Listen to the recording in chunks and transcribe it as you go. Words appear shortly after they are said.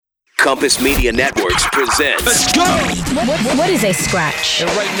Compass Media Networks presents. Let's go! What is a scratch? And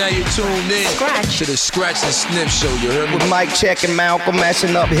right now you're tuned in Scratch. to the Scratch and Sniff Show, you heard me? With Mike Check and Malcolm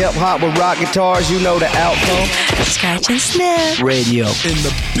mashing up hip-hop with rock guitars, you know the outcome. Scratch and Sniff Radio. In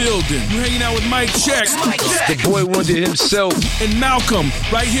the building. You're hanging out with Mike Check. The boy Wonder himself. And Malcolm,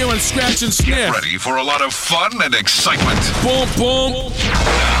 right here on Scratch and Sniff. Get ready for a lot of fun and excitement. Boom, boom.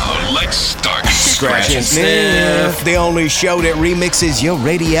 Now, let's start. Scratch and Sniff, the only show that remixes your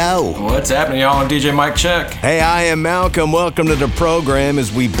radio. What's happening, y'all? I'm DJ Mike Check. Hey, I am Malcolm. Welcome to the program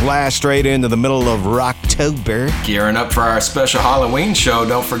as we blast straight into the middle of Rocktober. Gearing up for our special Halloween show.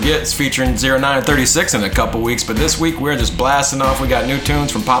 Don't forget, it's featuring 0936 in a couple weeks, but this week we're just blasting off. We got new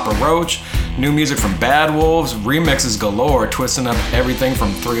tunes from Papa Roach, new music from Bad Wolves, remixes galore, twisting up everything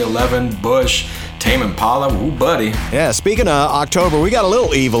from 311, Bush, Tame Impala, ooh buddy. Yeah, speaking of October, we got a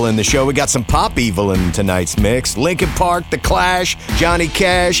little evil in the show. We got some pop evil in tonight's mix. Linkin Park, The Clash, Johnny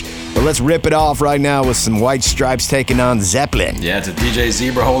Cash. But let's rip it off right now with some White Stripes taking on Zeppelin. Yeah, it's a DJ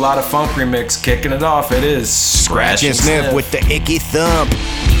Zebra Whole Lotta Funk remix. Kicking it off, it is Scratch and Sniff with the Icky Thump.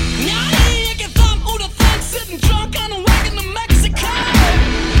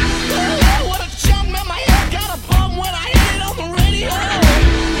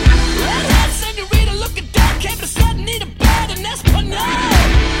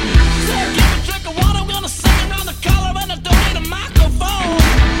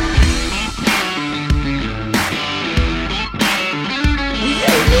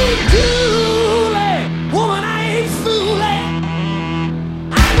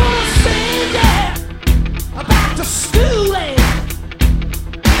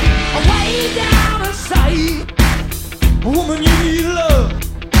 Woman, you need love.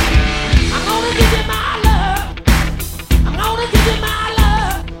 I'm gonna give you my love. I'm gonna give you my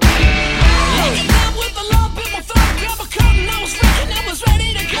love. Looking up with the love, put my phone, grab a curtain. I was ready, I was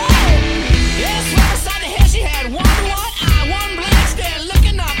ready to go. Yes, right beside the head, she had one white eye, one black stare,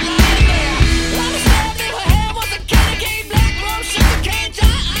 looking up right there. Lot of stuff in her hair was a candy cane, black rum, sugar cane, dry.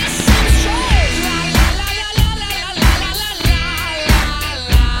 I said straight. La la la la la la la la la la la.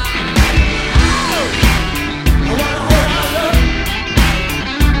 I wanna hold our love.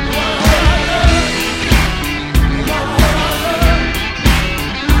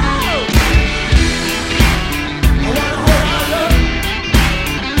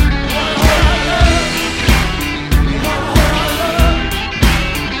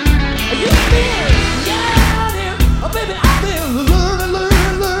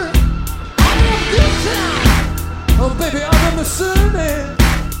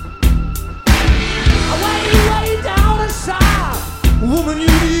 Woman, you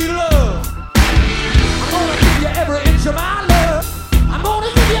need love. I'm gonna give you every inch of my love. I'm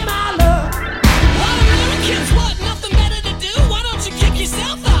gonna give you my love. What Americans want nothing better to do. Why don't you kick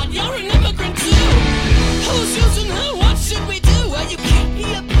yourself out? You're an immigrant too. Who's using who? What should we do? Well, you can't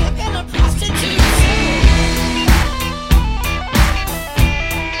be a pimp and a prostitute.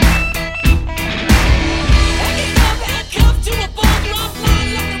 Handcuffed to a bone drop line,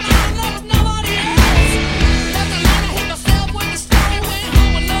 looked around, there was nobody else. Left alone, I hit myself with the story, went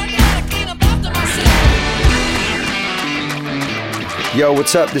home and learned how to clean up after myself. Yo,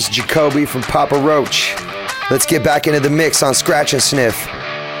 what's up? This is Jacoby from Papa Roach. Let's get back into the mix on Scratch and Sniff.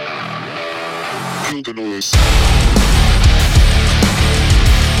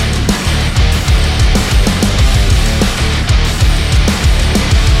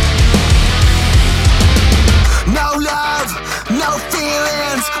 No love, no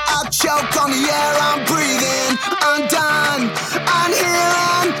feelings. I choke on the air I'm breathing. I'm done, I'm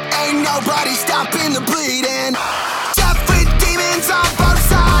healing. Ain't nobody stopping the bleeding. Death with demons on both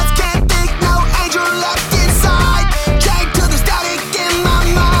sides. Can't think no angel left inside. Chained to the static in my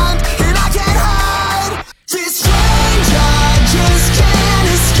mind, and I can't hide. This rage I just can't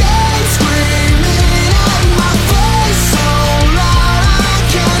escape. Screaming at my face so loud I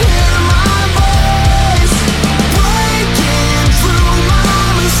can't hear my voice. Breaking through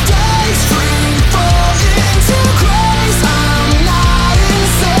my mistakes, free fall.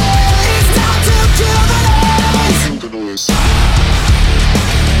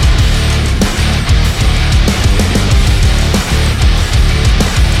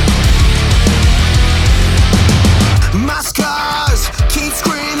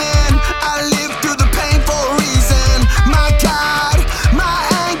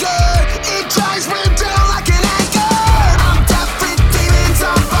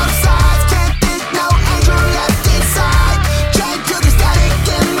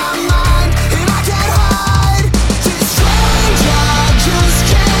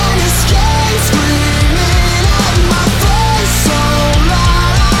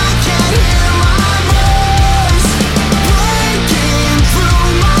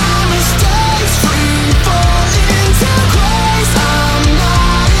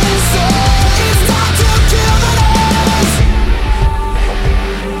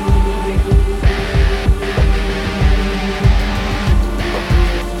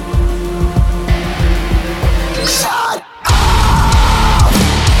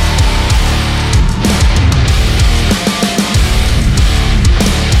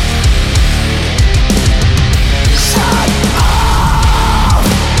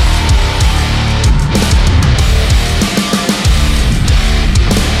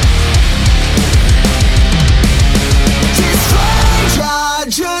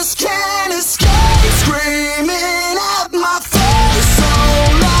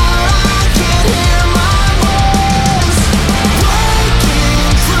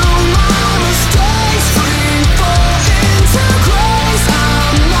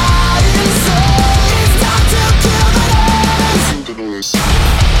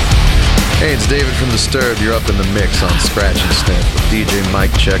 David from Disturbed. You're up in the mix on Scratch and Sniff with DJ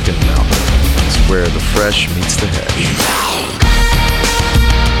Mike Check and Malcolm. It's where the fresh meets the head.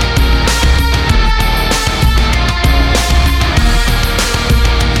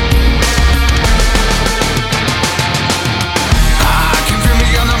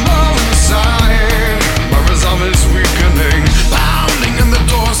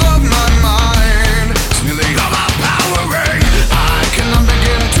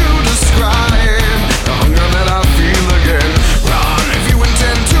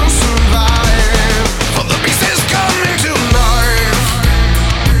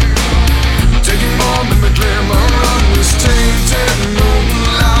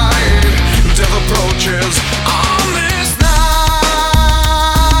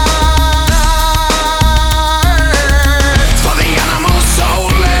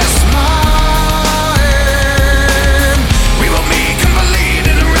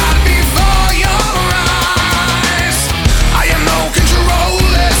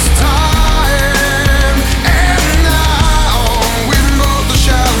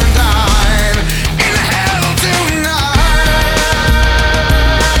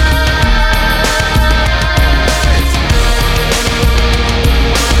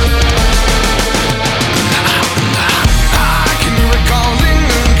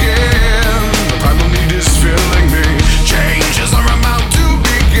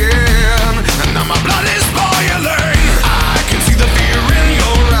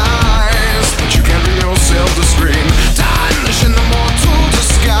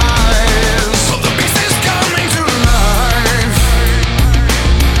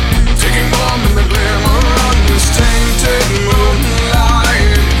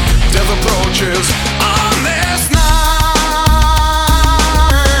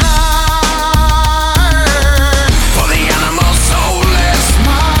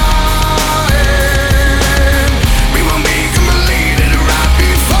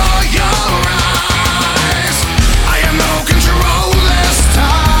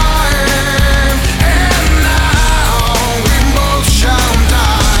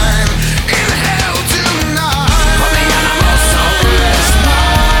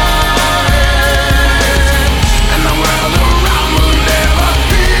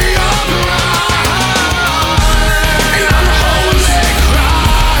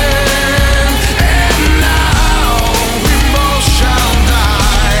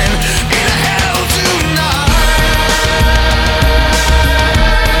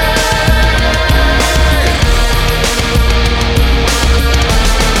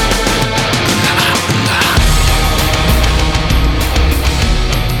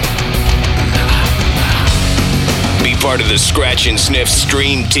 Part of the Scratch and Sniff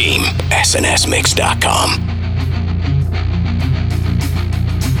Stream Team. SNSMix.com.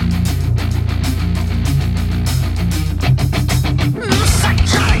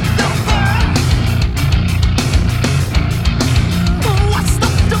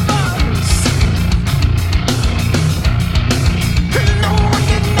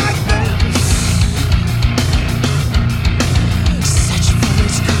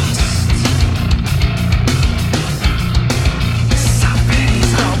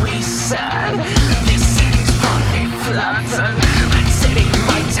 This is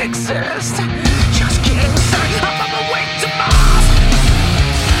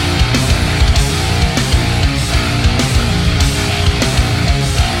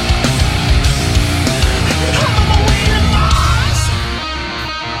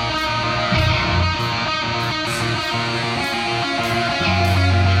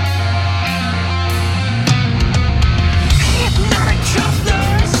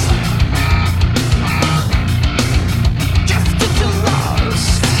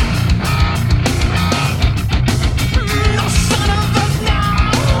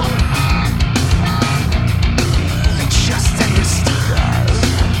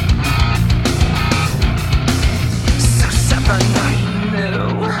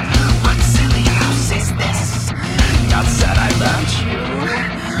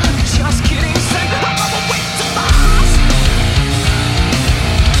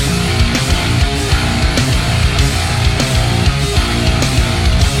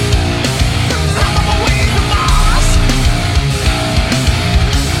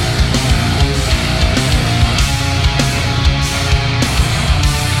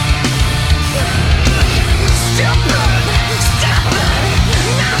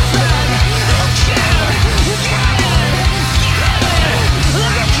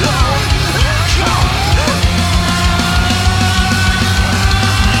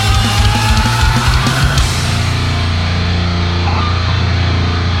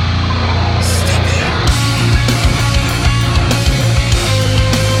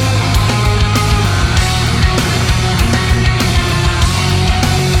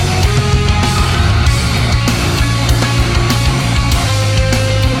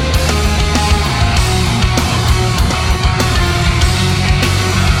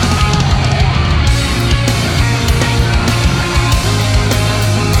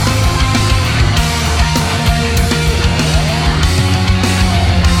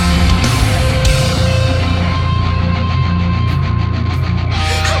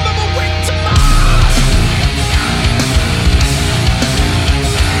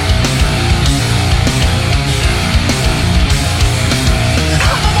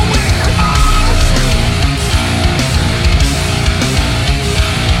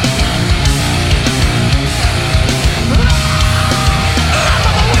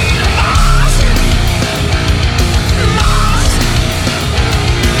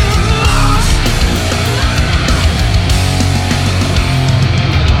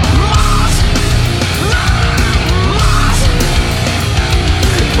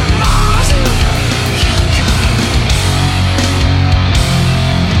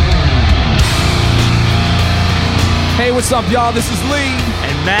What's up, y'all? This is Lee.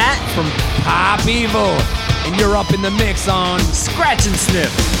 And Matt from Pop Evil. And you're up in the mix on Scratch and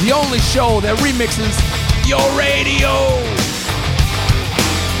Sniff, the only show that remixes your radio.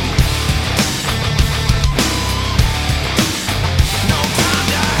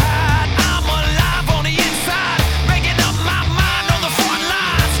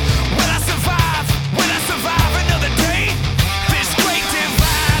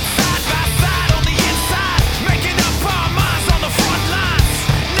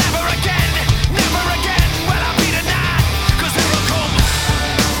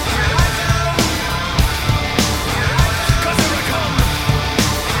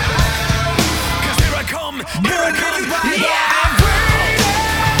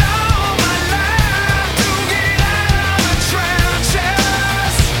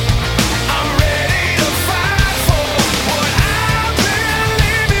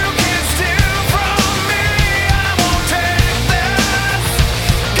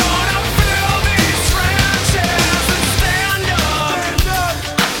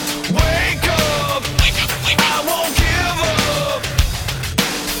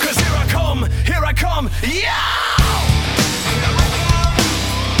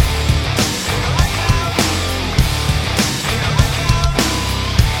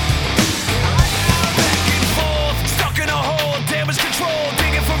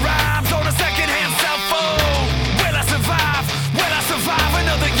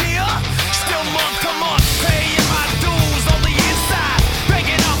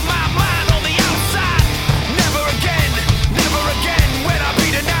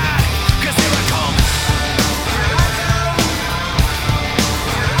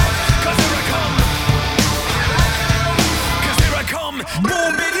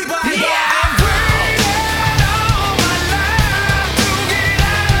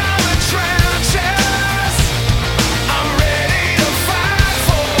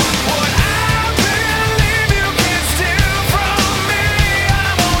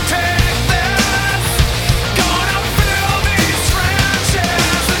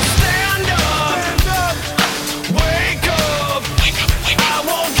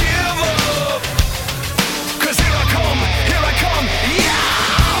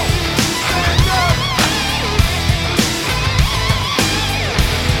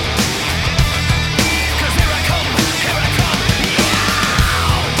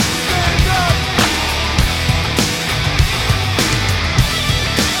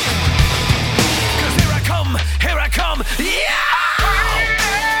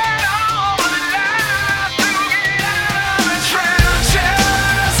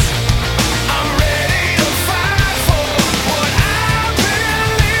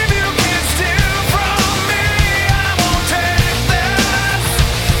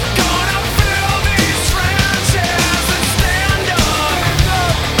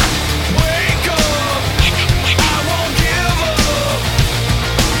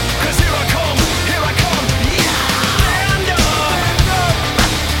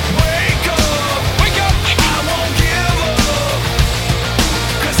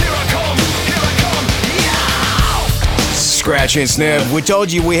 Scratch and Sniff. We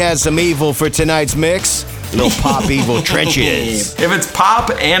told you we had some evil for tonight's mix. Little Pop Evil Trenches. If it's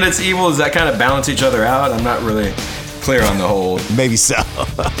pop and it's evil, does that kind of balance each other out? I'm not really clear on the whole. Maybe so.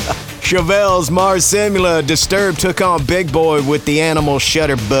 Chevelles, Mars Simula, Disturbed took on Big Boy with the Animal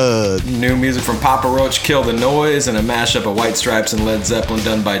Shutterbug. New music from Papa Roach, Kill the Noise, and a mashup of White Stripes and Led Zeppelin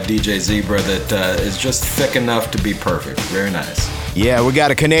done by DJ Zebra that is just thick enough to be perfect. Very nice. Yeah, we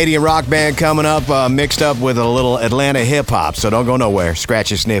got a Canadian rock band coming up, mixed up with a little Atlanta hip-hop, so don't go nowhere.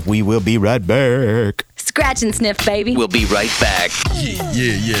 Scratch and Sniff, we will be right back. Scratch and Sniff, baby. We'll be right back. Yeah,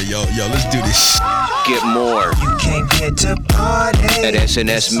 yo, let's do this. Get more You can't get to party at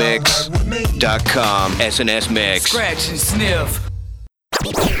snsmix.com. SNS Mix. Scratch and Sniff.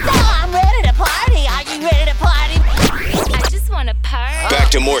 I'm ready to party. Are you ready to party? I just want to party. Back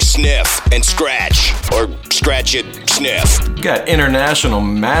to more Sniff and Scratch. Or Scratch it, Sniff. We got international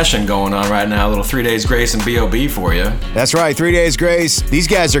mashing going on right now. A little 3 Days Grace and B.O.B. for you. That's right, 3 Days Grace. These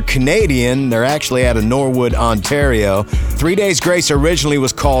guys are Canadian. They're actually out of Norwood, Ontario. 3 Days Grace originally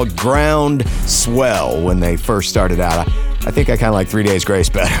was called Ground Swell when they first started out. I think I kind of like 3 Days Grace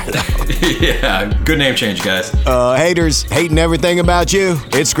better. Yeah, good name change, guys. Haters hating everything about you.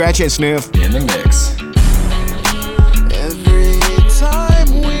 It's Scratch and Sniff. In the mix. Every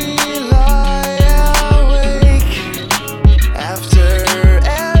time we lie awake, after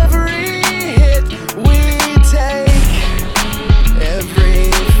every hit we take,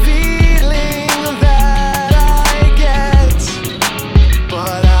 every feeling that I get,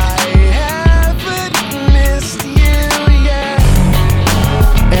 but I haven't missed you yet.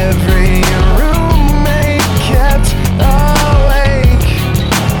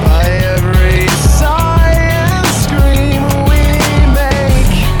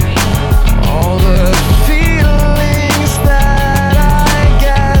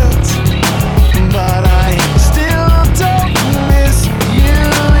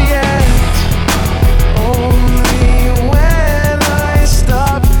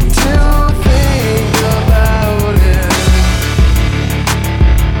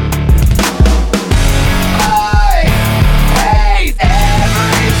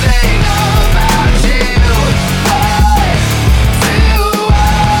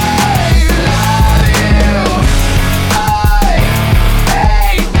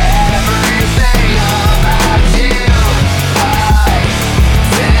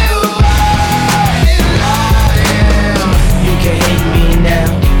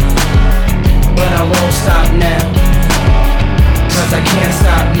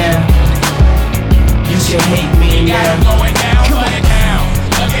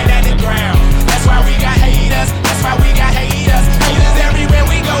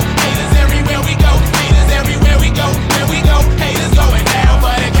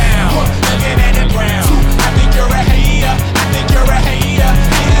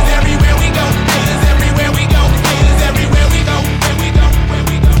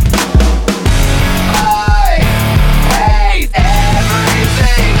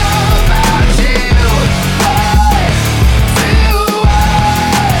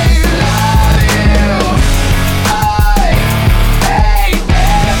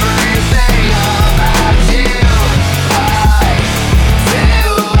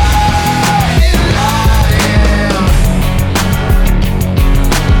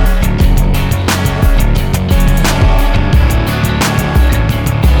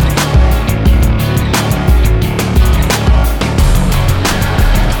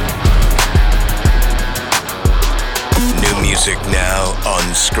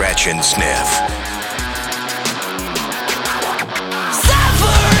 on Scratch and Sniff.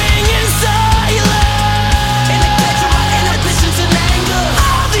 Suffering in silence, in the catch of my inhibitions and anger.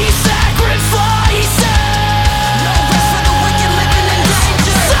 All these sacrifices, no rest for the wicked living in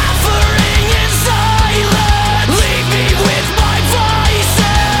danger. Suffering in silence, leave me with my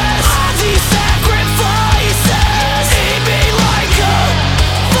vices. All these sacrifices, eat me like a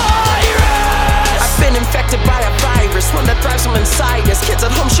virus. I've been infected by a virus, one that thrives from inside us. Kids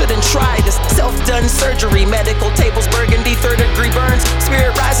at home shouldn't try this. Self-done surgery, medical tables, burgundy, third-degree burns, spirit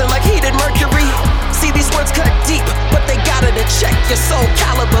rising like heated mercury. See, these words cut deep, but they got it to check your soul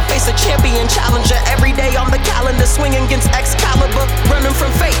caliber. Face a champion challenger every day on the calendar, swinging against Excalibur. Running from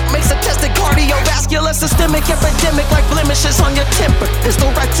fate makes a tested cardiovascular systemic epidemic like blemishes on your temper. It's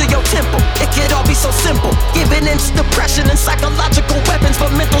the right to your temple. It could all be so simple. Giving in to depression and psychological weapons, but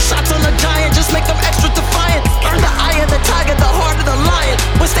mental shots on a giant just make them extra defiant. Earn the eye of the tiger, the heart of the lion.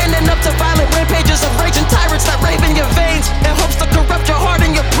 We're standing up to violent rampages of raging tyrants that rave in your veins in hopes to corrupt your heart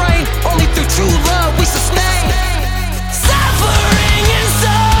and your brain. Only through true love we sustain. Suffering in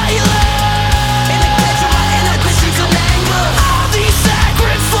silence, in the catch of my inhibitions and anger. All these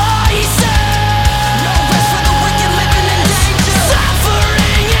sacrifices, no rest for the wicked living in danger.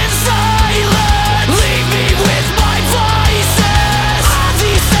 Suffering in silence, leave me with my vices. All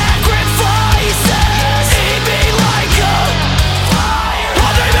these sacrifices, eat me like a fire.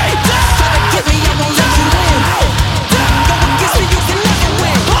 Try to get me, I won't let you in. Go against me, you can never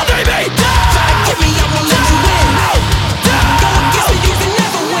win. Try to get me, I won't let you in. Go against me, you can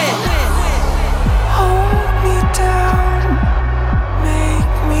never win. Hold me down,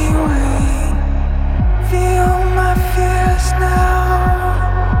 make me wait. Feel my fears now.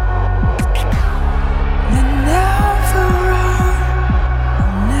 You never run,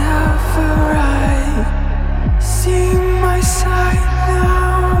 never right. See my side now.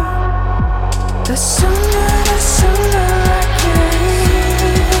 The sooner I get,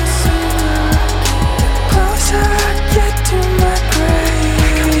 the closer I get to my grave.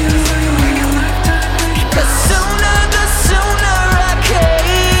 The sooner I get,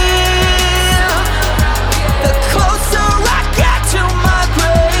 the closer I get to my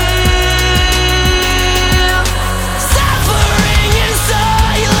grave. Suffering in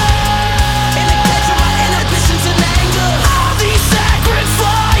silence, in the catch of my inhibitions and anger. All these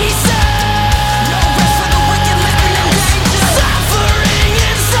sacrifices, no rest for the wicked living in danger. Suffering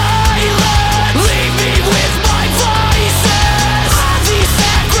in silence, leave me with my vices. All these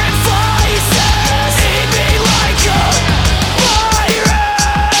sacrifices, eat me like a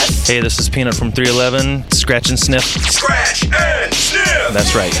virus. Hey, this is Peanut from 311. Scratch and Sniff. Scratch and Sniff.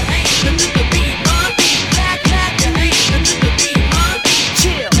 That's right.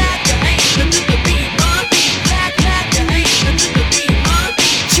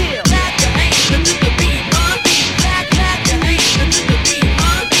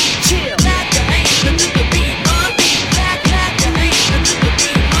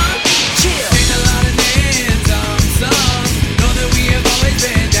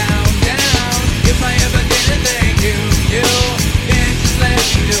 If I ever did a thing to you, then just let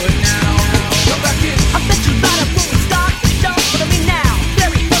me do it now.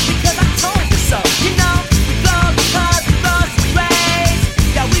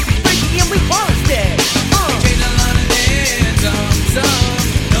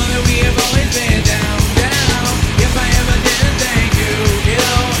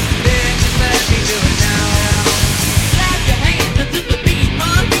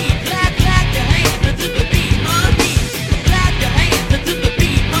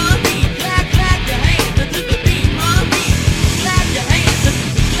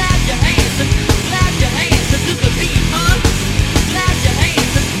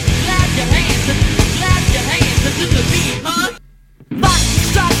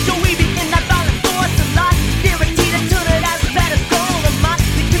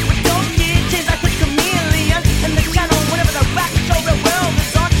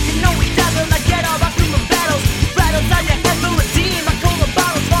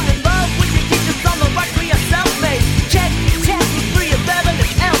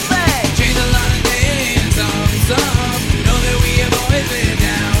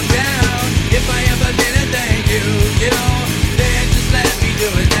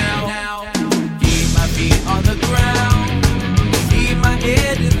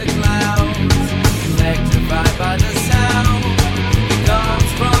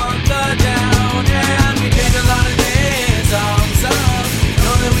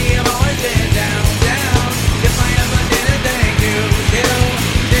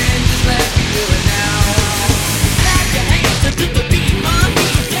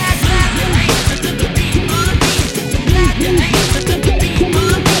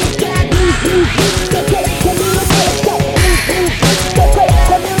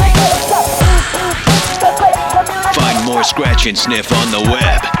 Scratch and Sniff on the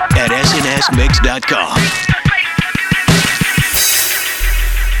web at snsmix.com.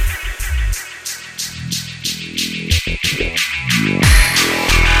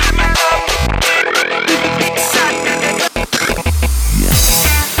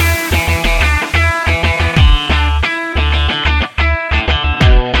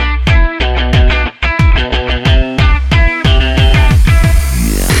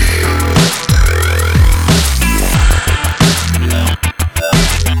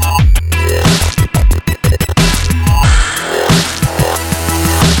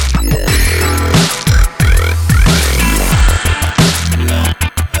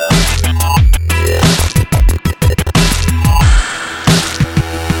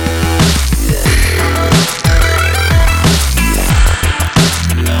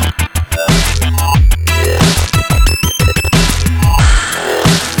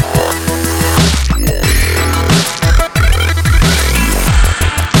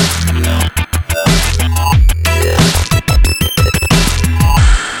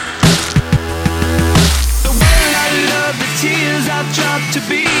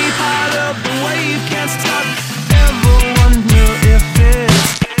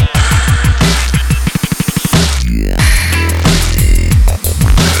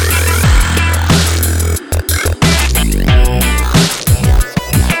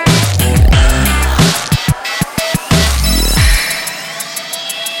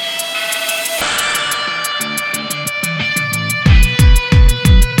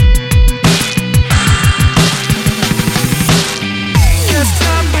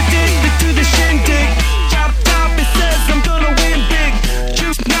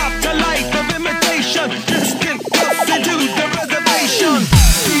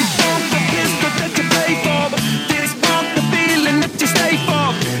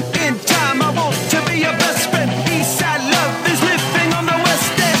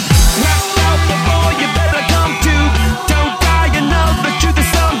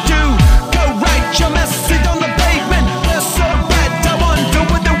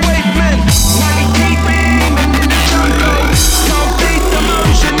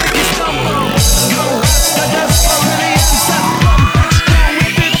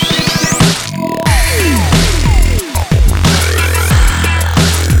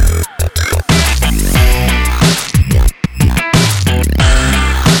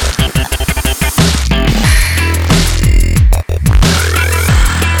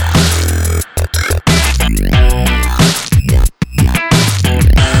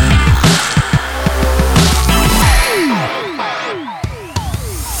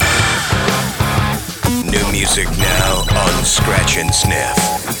 Music now on Scratch and Sniff.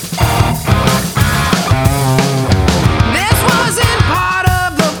 This wasn't part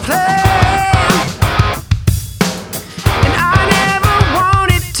of the plan, and I never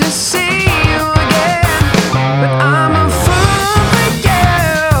wanted to see you again. But I'm a fool for you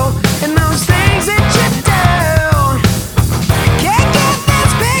and those things that you do. Can't get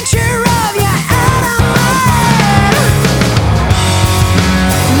this picture of you out of my head.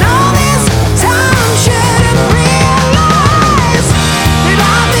 And all this time shouldn't realize that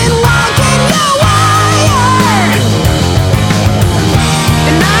I've been walking your wire.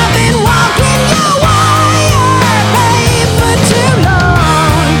 And I've been walking your wire, babe, for too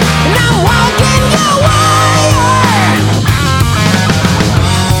long. And I'm walking your wire.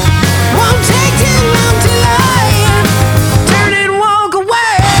 Won't take too long to lie. Turn and walk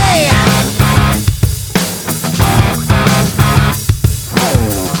away.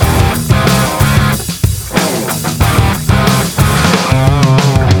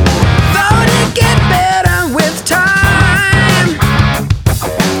 Thought it'd get better with time,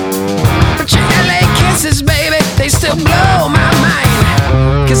 but your LA kisses, baby, they still blow my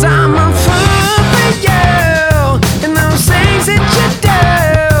mind. 'Cause I'm a fool for you and those things that you do.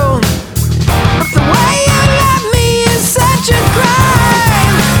 But the way you love me is such a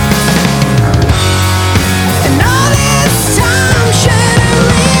crime. And all this time should've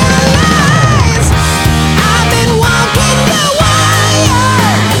realized I've been walking your wire.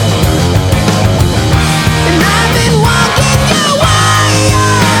 And I've been walking your wire,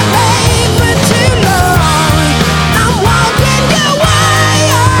 babe, for too long. I'm walking your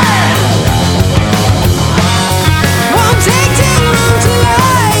wire.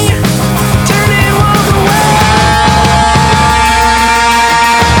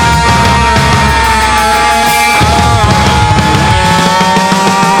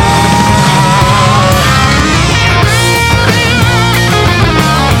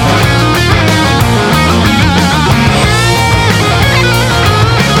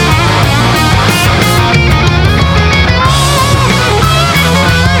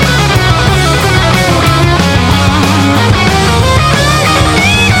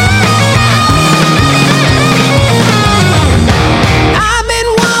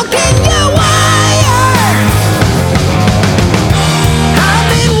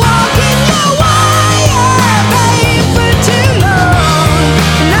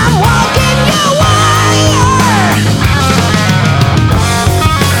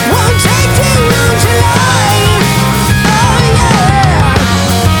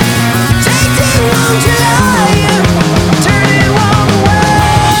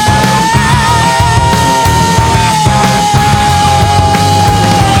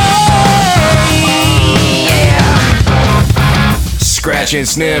 Scratch and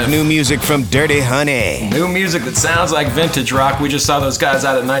Sniff. New music from Dirty Honey. New music that sounds like vintage rock. We just saw those guys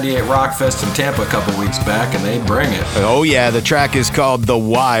out at 98 Rock Fest in Tampa a couple weeks back, and they bring it. Oh yeah, the track is called The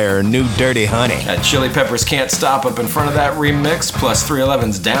Wire, New Dirty Honey. That Chili Peppers Can't Stop up in front of that remix, plus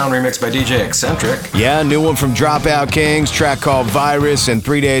 311's Down remix by DJ Eccentric. Yeah, new one from Dropout Kings, track called Virus, and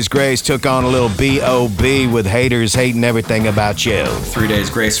 3 Days Grace took on a little B.O.B. with Haters Hating Everything About You. 3 Days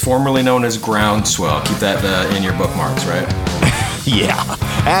Grace, formerly known as Groundswell. Keep that in your bookmarks, right? Yeah.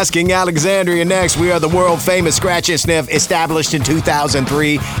 Asking Alexandria next. We are the world famous Scratch and Sniff, established in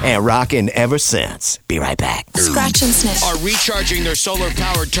 2003 and rocking ever since. Be right back. Scratch and Sniff Are recharging their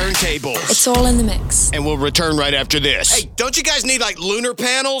solar-powered turntables. It's all in the mix. And we'll return right after this. Hey, don't you guys need, like, lunar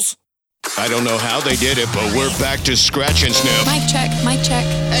panels? I don't know how they did it, but we're back to Scratch and Sniff. Mic check, mic check.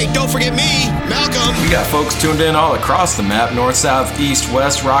 Hey, don't forget me, Malcolm. We got folks tuned in all across the map, north, south, east,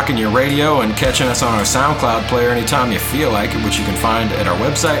 west, rocking your radio and catching us on our SoundCloud player anytime you feel like it, which you can find at our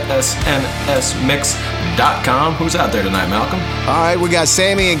website, snsmix.com. Who's out there tonight, Malcolm? All right, we got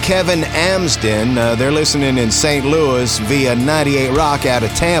Sammy and Kevin Amsden. They're listening in St. Louis via 98 Rock out of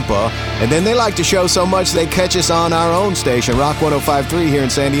Tampa. And then they like the show so much they catch us on our own station, Rock 105.3 here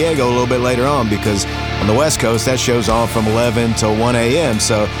in San Diego, a little bit later on, because on the West Coast, that show's on from 11 till 1 a.m.,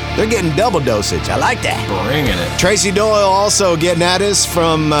 so they're getting double dosage. I like that. Bringing it. Tracy Doyle also getting at us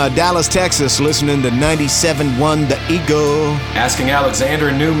from Dallas, Texas, listening to 97.1 The Eagle. Asking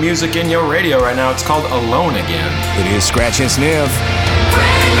Alexander, new music in your radio right now. It's called Alone Again. It is Scratch and Sniff.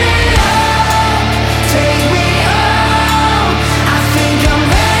 Bring me home, take me home. I think I'm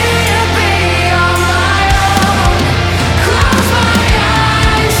ready to be on my own. Close my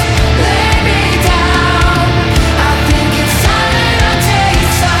eyes, lay me down. I think it's time that I take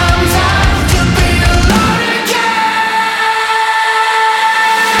some time to be alone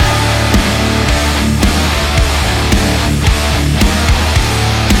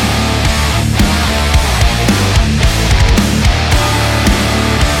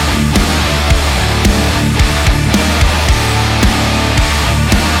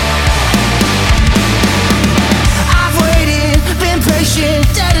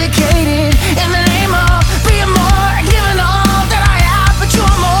dedicated in the name of being more, giving all that I have, but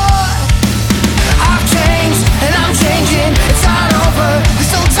you're more. I've changed and I'm changing. It's not over. There's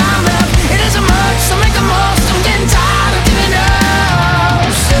still time left. It isn't much, so make the most. I'm getting tired of giving up.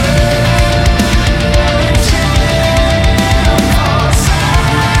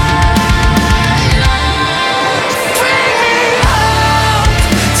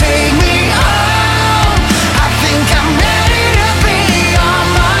 Bring me home, take me home. I think I'm ready to be on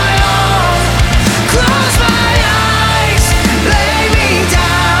my own. Close my eyes, lay me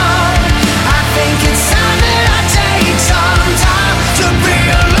down. I think it's time that I take some time to be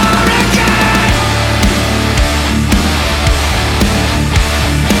alone again.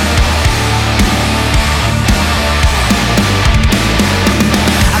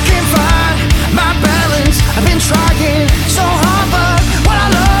 I can't find my balance. I've been trying so hard, but what I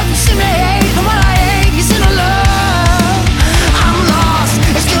love you seem to hate, and what I hate you seem to love. I'm lost,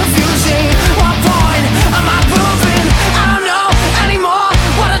 it's confusing. What point am I proving? I don't know anymore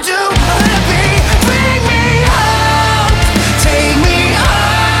what to do or who to be. Bring me home, take me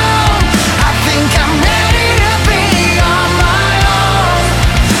home. I think I'm ready to be on my own.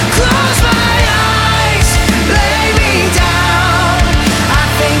 Close my eyes, lay me down. I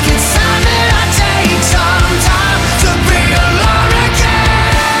think it's time that I take some time to be alone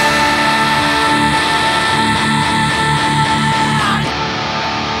again.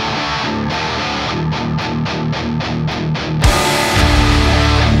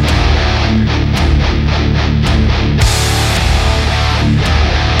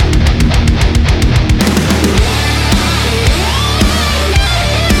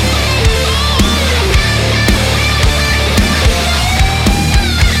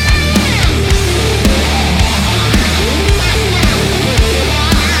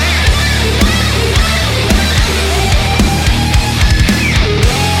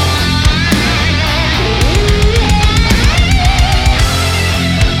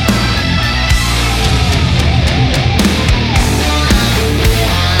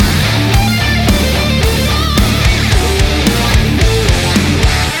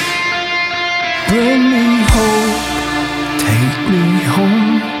 Bring me home, take me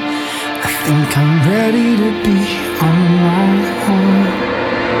home. I think I'm ready to be on my own.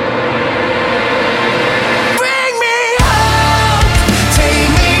 Bring me home, take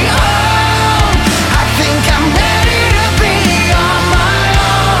me home. I think I'm ready to be on my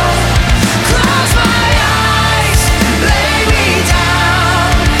own. Close my eyes, lay me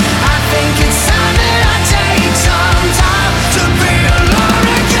down. I think it's time that I take some time to be alone.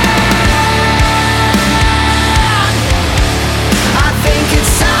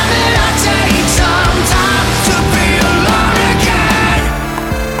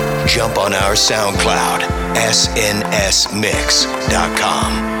 our SoundCloud, snsmix.com.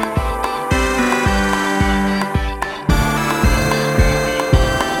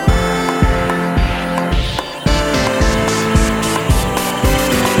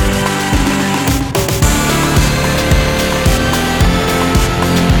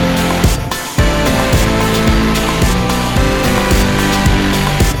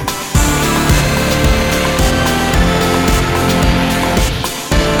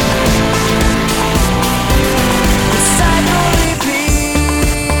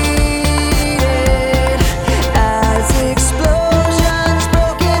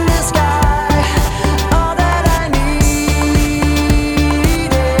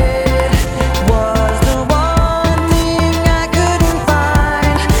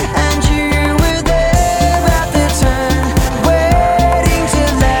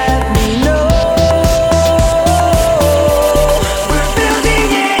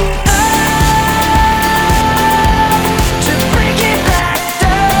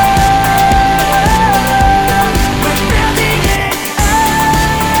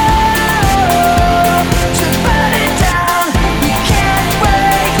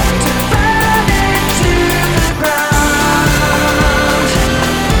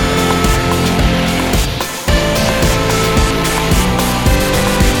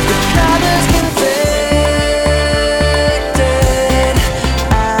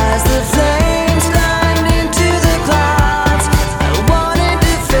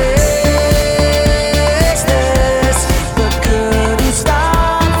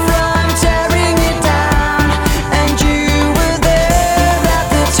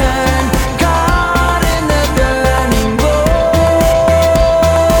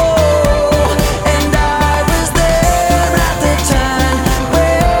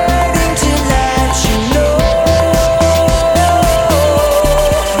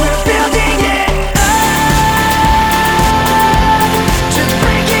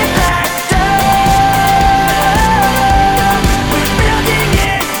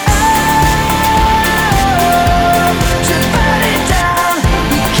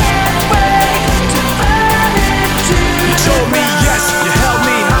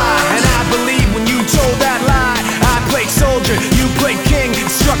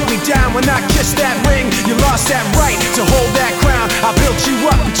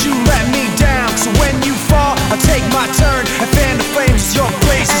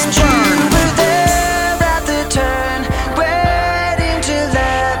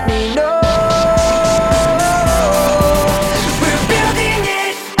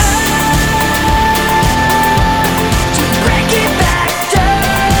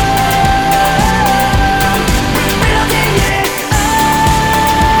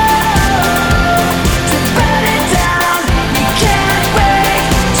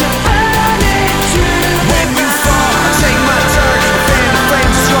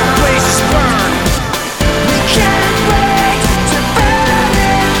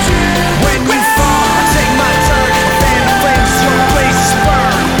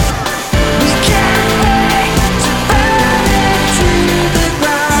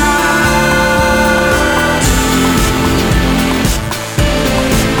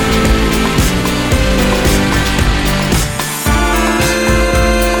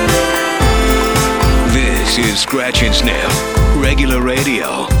 Scratch and Sniff, regular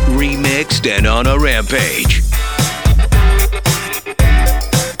radio, remixed and on a rampage.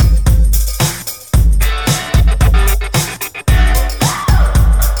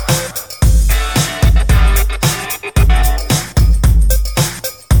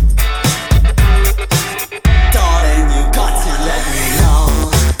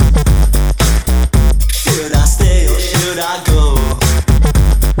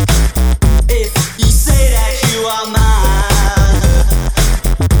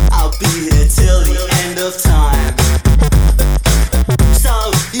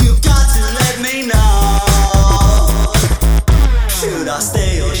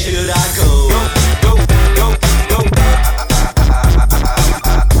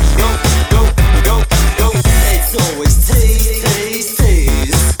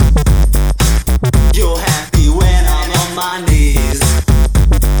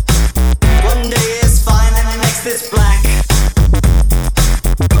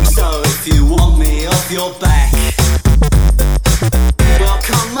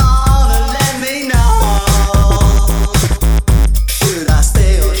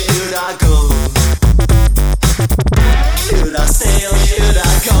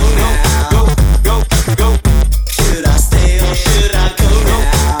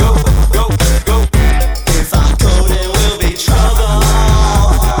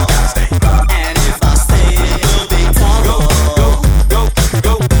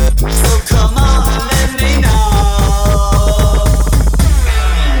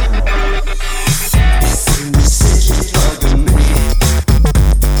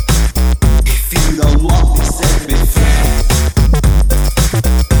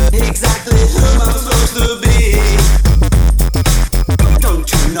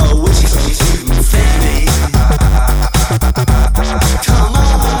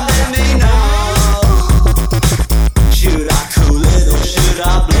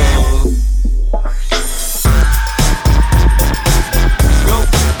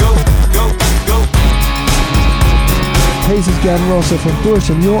 Gavin Rosso from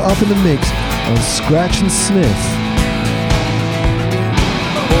Thorson. You're up in the mix on Scratch and Sniff.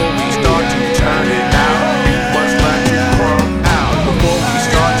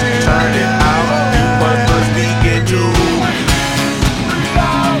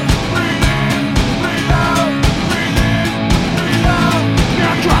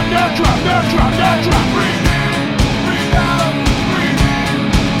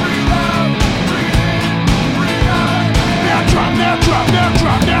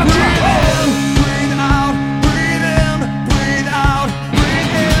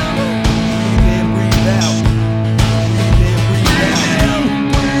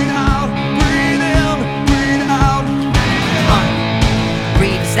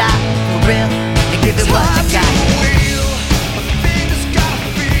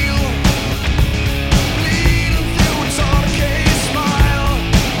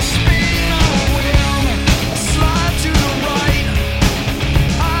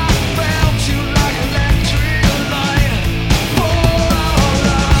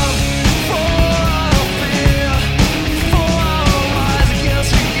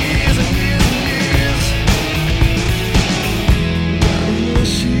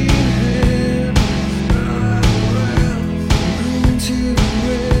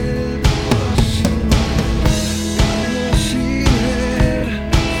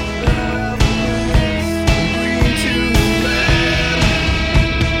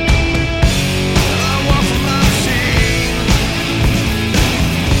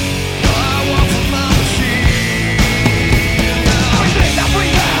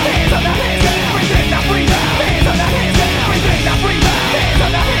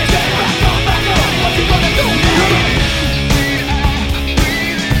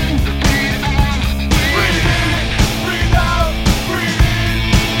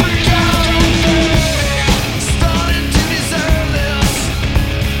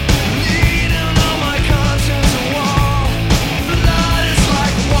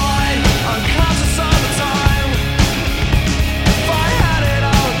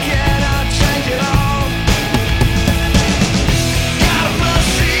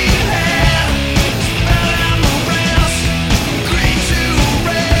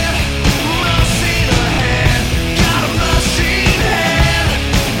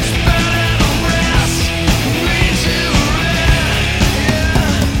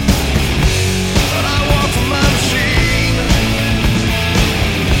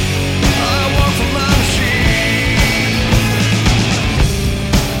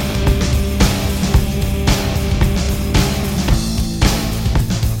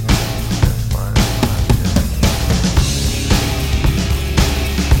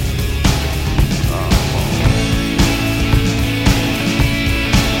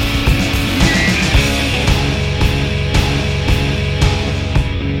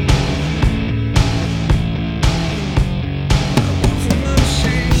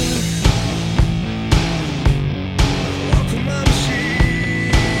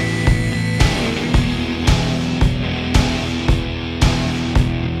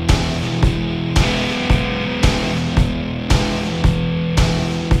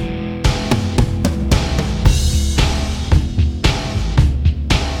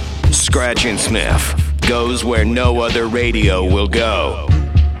 Scratch and Sniff goes where no other radio will go.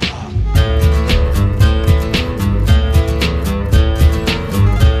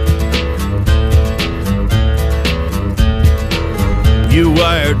 You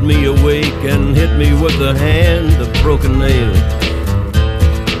wired me awake and hit me with a hand of broken nail.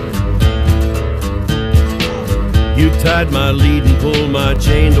 You tied my lead and pulled my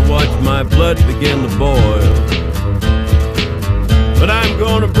chain to watch my blood begin to boil. But I'm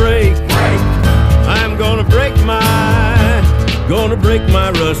gonna break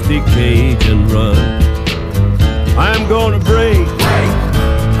my rusty cage and run. I'm gonna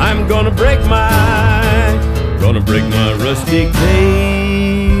break my rusty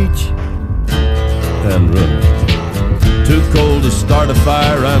cage and run. Too cold to start a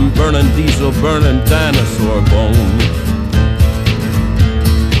fire, I'm burning diesel, burning dinosaur bones.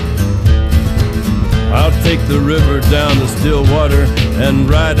 I'll take the river down to Stillwater and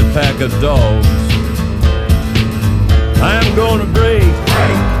ride a pack of dogs. I'm gonna break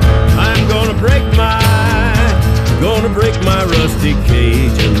my rusty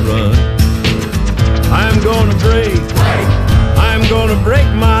cage and run. I'm gonna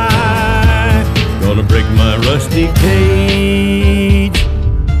break my rusty cage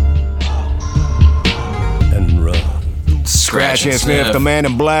and run. Scratch and Sniff. the man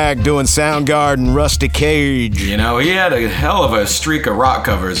in black doing Soundgarden, Rusty Cage. You know, he had a hell of a streak of rock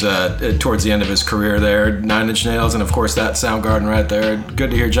covers towards the end of his career there. 9 Inch Nails, and of course that Soundgarden right there.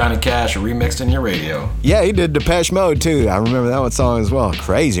 Good to hear Johnny Cash remixed in your radio. Yeah, he did Depeche Mode too. I remember that one song as well.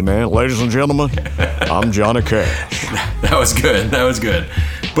 Crazy, man. Ladies and gentlemen, I'm Johnny Cash. That was good. That was good.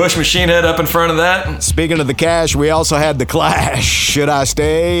 Bush Machine Head up in front of that. Speaking of the Cash, we also had the Clash. Should I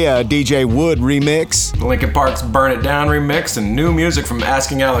Stay? DJ Wood remix. Linkin Park's Burn It Down remix, and new music from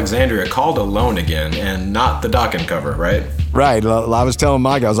Asking Alexandria called Alone Again, and not the Dokken cover, right? Right. I was telling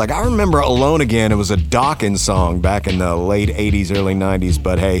Mike, I was like, I remember Alone Again. It was a Dokken song back in the late 80s, early 90s,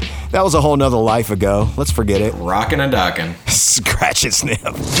 but hey, that was a whole nother life ago. Let's forget it. Rockin' and Dokken. Scratch and Sniff.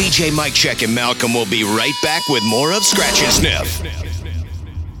 DJ Mike Check and Malcolm will be right back with more of Scratch and Sniff.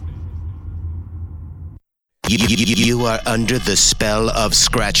 You are under the spell of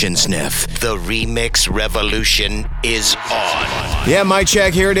Scratch and Sniff. The remix revolution is on. Yeah, Mike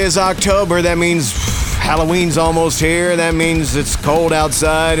Check, here it is, October. That means Halloween's almost here. That means it's cold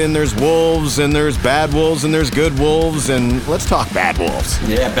outside, and there's wolves, and there's bad wolves, and there's good wolves, and let's talk Bad Wolves.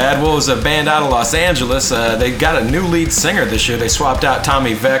 Yeah, Bad Wolves, a band out of Los Angeles. They got a new lead singer this year. They swapped out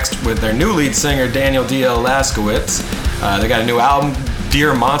Tommy Vext with their new lead singer, Daniel D.L. Laskowitz. They got a new album,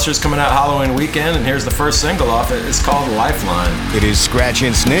 Dear Monsters, coming out Halloween weekend, and here's the first single off it. It's called Lifeline. It is Scratch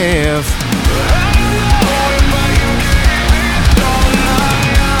and Sniff.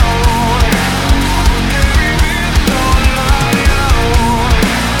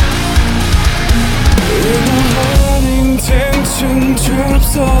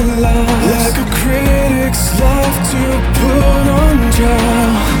 Drops all lies like a critic's love to put on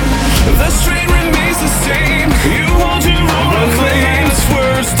trial. The strain remains the same. You hold your own claims.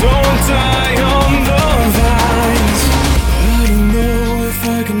 Words don't die on the vines. I don't know if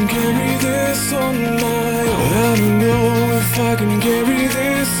I can carry this on my own. I don't know if I can carry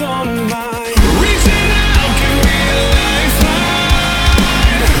this on my own. Reaching out, give me a lifeline.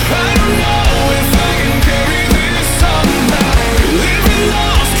 I don't know if I can carry this on my own. Living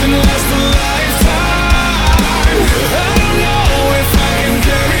lost can last a lifetime. I don't know if I can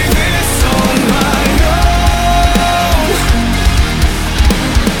carry this on my own.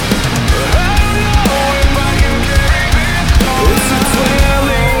 I don't know if I can carry this on my own. It's a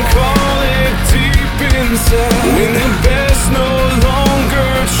dwelling, call it deep inside. When the best no longer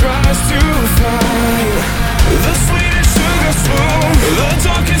tries to find the sweetest sugar spoon, the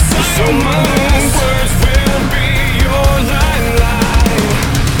darkest side of my own. Words will be your lifeline.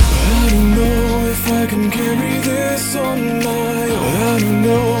 I don't know if I can carry this on my own. I don't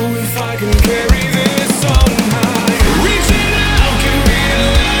know if I can carry this on my own. Reaching out, give me a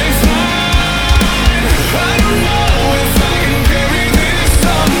lifeline. I don't know if I can carry this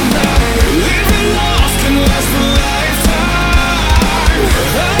on my own. Living lost can last a lifetime.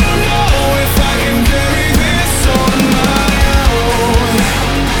 I don't know if I can carry this on my own.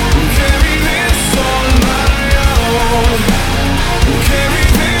 Carry this on my own. Carry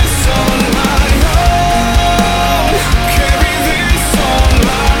this on my own. Carry this on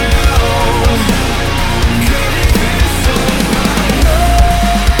my own. Carry this on my own.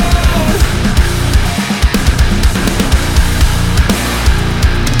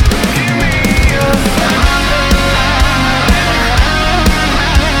 Give me a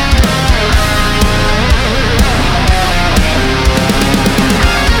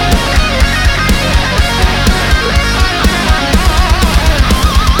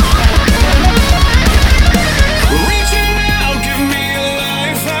reaching out, give me a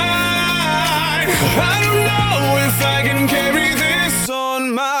lifeline. I don't know if I can carry this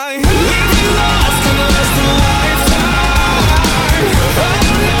on my own. Living lost can last a lifetime. I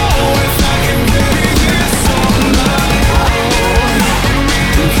don't know if I can carry this on my own.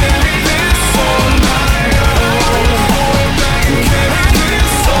 Carry this on my own. Carry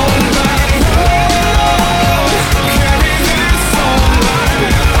this on my own. Carry this on my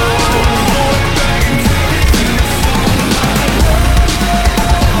own.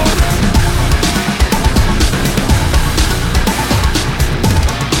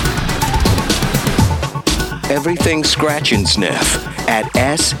 Everything Scratch and Sniff at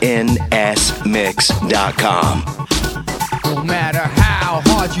snsmix.com. No matter how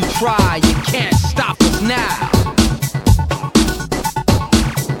hard you try, you can't stop us now.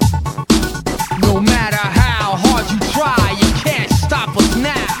 No matter how hard you try, you can't stop us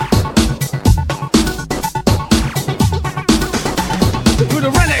now. We're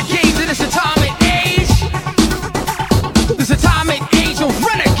the renegades of this atomic age. This atomic age of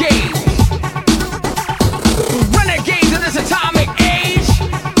renegades. Renegades of this atomic age.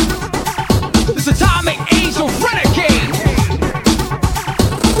 This atomic age of renegades.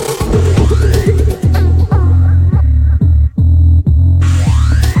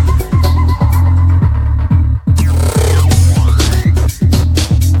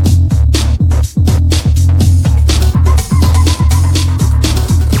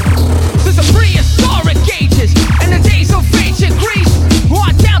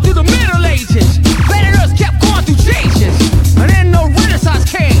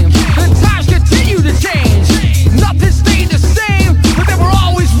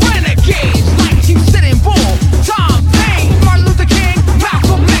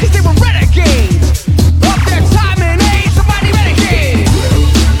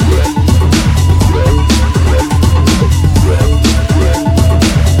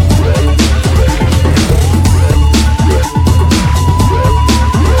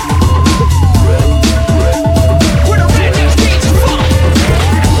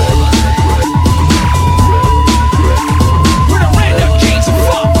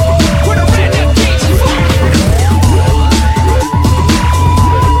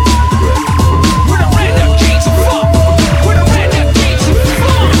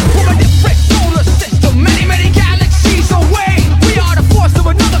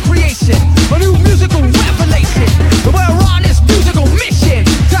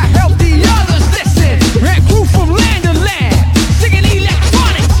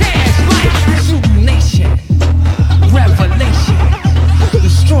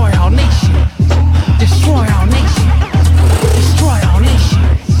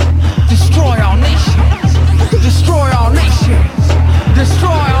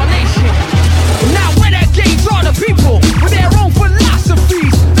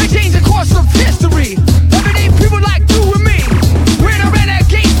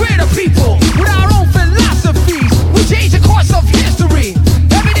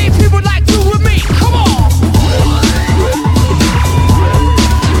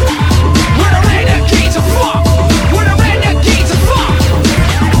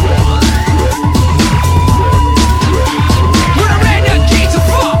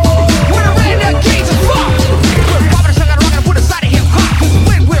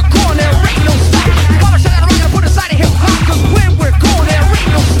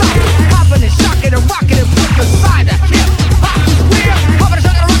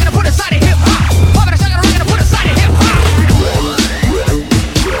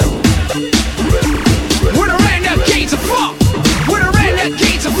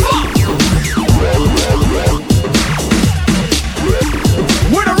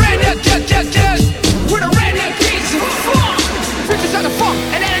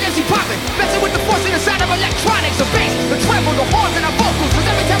 bass, the treble, the horns, and our vocals. Cause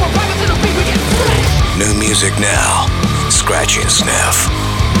every time we're vibing to the beat, we get fresh. New music now. Scratch and Sniff.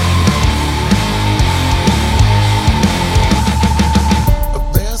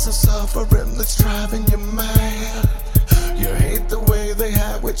 There's a suffering that's driving you mad. You hate the way they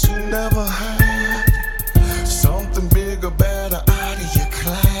have what you never had. Something bigger, better out of your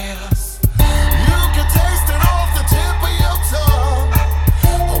class. You can taste it off the tip of your tongue.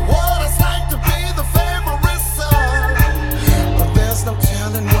 What it's like to be the favorite son. But there's no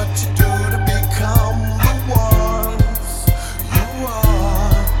telling what you do to become the ones you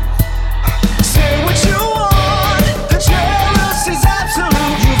are. Say what you want. The jealousy's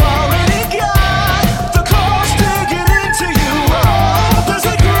absolute. You've already got the cost to get into you. There's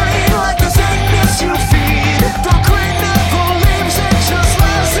a green like the sickness you feed. The green never leaves, it just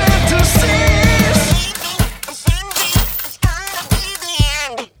lies and deceives.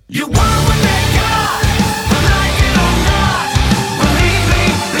 You want what they got, like it or not. Believe me,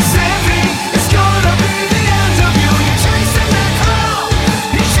 this envy is gonna be the end of you. You're chasing that crowd,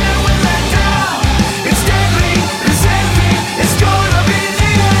 you share with that doubt. It's deadly, this envy is gonna be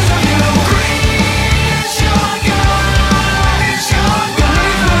the end of you. Green is your God, is your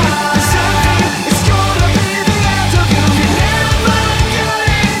God. This envy is gonna be the end of you. You never get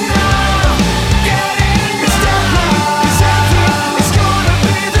enough, get enough. It's deadly, this envy is gonna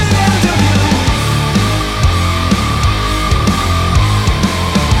be the end of you.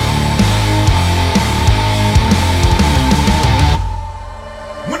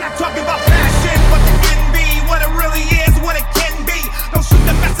 When I talk about passion, what it can be, what it really is, what it can be. Don't shoot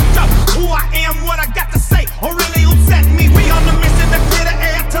the message up. Who I am, what I got to say, or really who sent me. We on the mission to clear the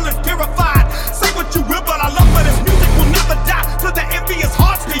air till it's purified. Say what you will, but I love for this music will never die. Till the envious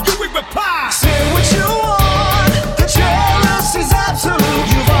hearts to you we reply. Say what you want. The jealousy's absolute.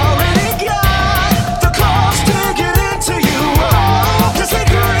 You've already got the cost to get into you. Cause they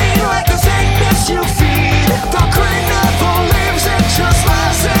green like the sickness you feed. The green never leaves, it just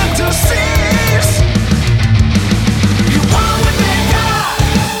lies and deceives. You want what they got,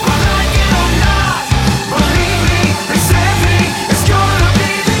 but like it or not. Believe me, this envy is gonna be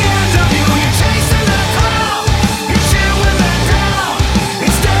the end of you. You're chasing the crowd, you share with that doubt.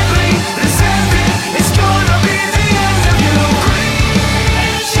 It's deadly, this envy is gonna be the end of you. Green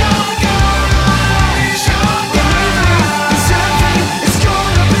is your God, is your God. This envy is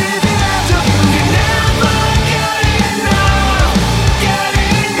gonna be the end of you. You never get enough, get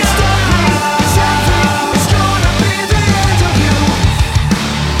enough. It's deadly, this envy is gonna be the end of you.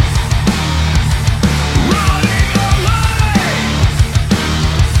 Running away,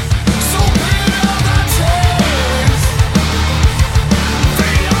 so bitter that taste.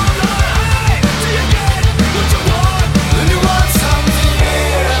 Feel the hate till you get what you want, then you want something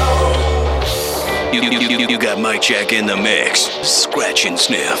else. You got Mike Check in the mix. Scratch and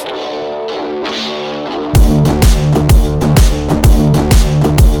Sniff.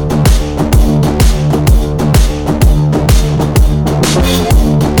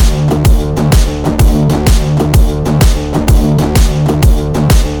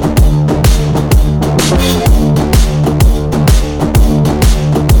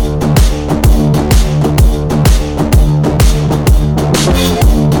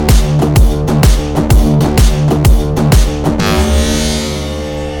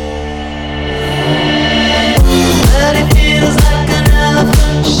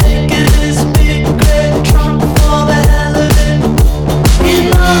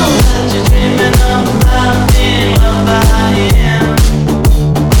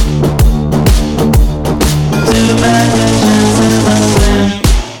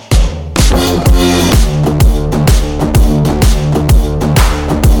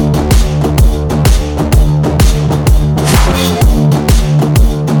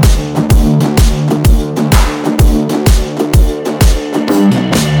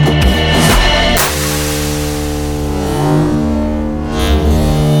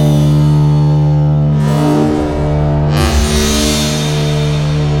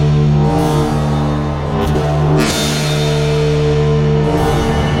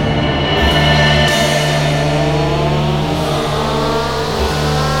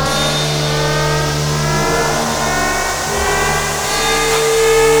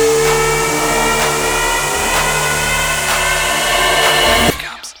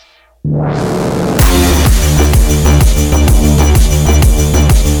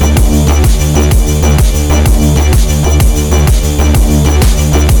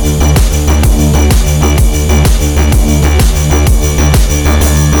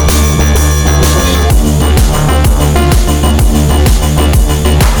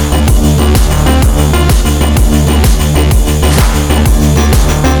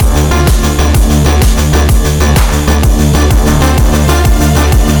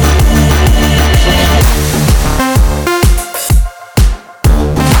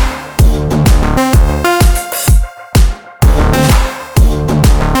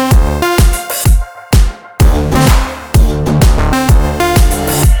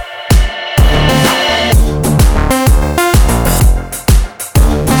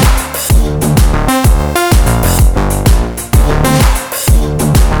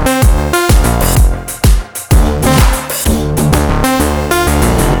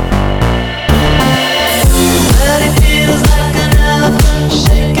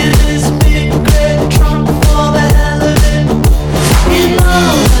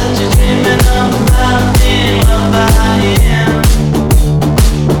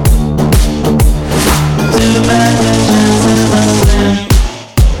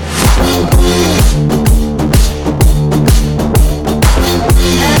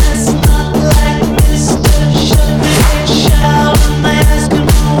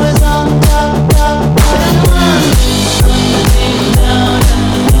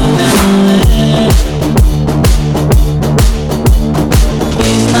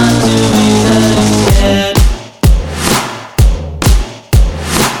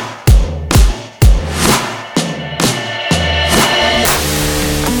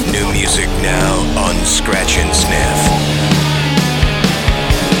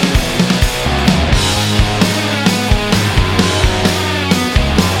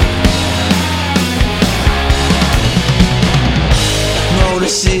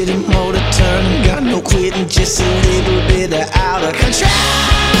 city motor turning, got no quitting, just a little bit of out of control.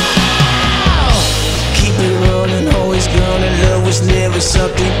 Keep it rolling, always growing. Love was never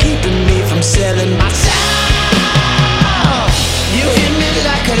something keeping me from selling my soul. You hit me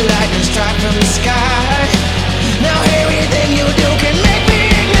like a lightning strike from the sky. Now everything you do can make me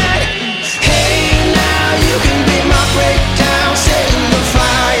ignite. Hey, now you can be my breakdown, setting the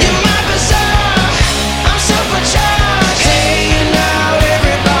fire. You're my bazaar, I'm supercharged. Hey, now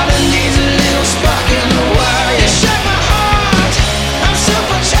everybody needs a little spark in the wire. You shut my heart, I'm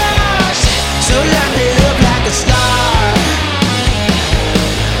supercharged. So light me up like a star.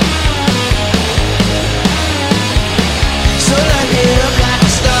 So light me up like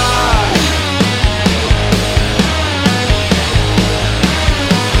a star.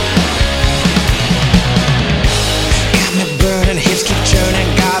 Got me burning, hips keep churning.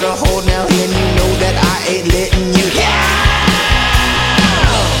 Got a hold now and you know that I ain't letting you down.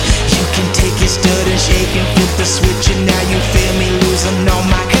 You can take your stud and shake and flip the switch, and now you feel me losing all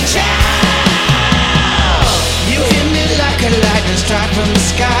my control. You hit me like a lightning strike from the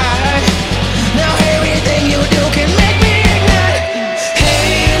sky. Now everything you do can make me ignite.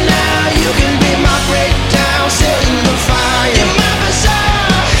 Hey, now you can be my breakdown, setting the fire. You're my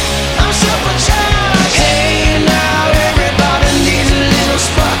bazaar, I'm supercharged. Hey, now everybody needs a little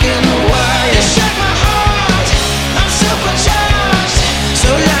spark in the wire. You shut my heart, I'm supercharged.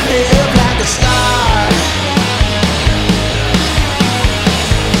 So light me up like a star.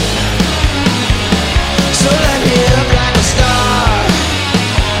 So light me up like a star.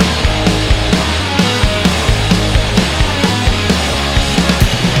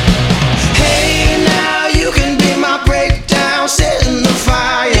 Hey, now you can be my breakdown, setting the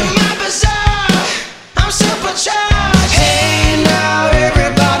fire. You're my bazaar, I'm supercharged. Hey, now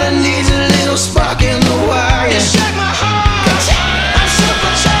everybody needs a little spark in the wire. You shut my heart, I'm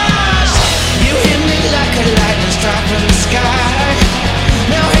supercharged. You hit me like a lightning strike from the sky.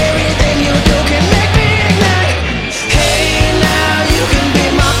 Now everything you do can make me ignite. Hey, now you can be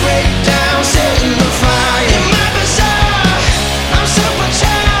my breakdown, setting the fire. You're my bazaar, I'm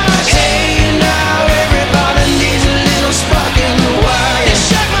supercharged. Hey, now everybody needs a little spark in the wire. You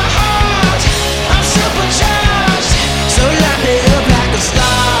shut my heart, I'm supercharged. So light me up like a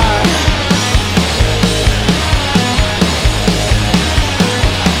star.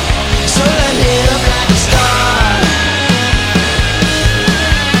 So light me up like a star.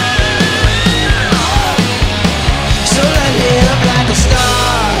 So light me up like a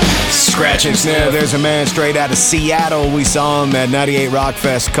star. Scratch and Sniff. There's a man straight out of Seattle. We saw him at 98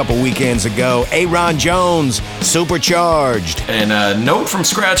 Rockfest a couple weekends ago. Aaron Jones, Supercharged. And a note from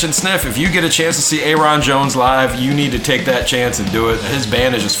Scratch and Sniff, if you get a chance to see Aaron Jones live, you need to take that chance and do it. His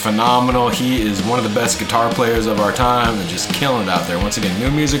band is just phenomenal. He is one of the best guitar players of our time and just killing it out there. Once again,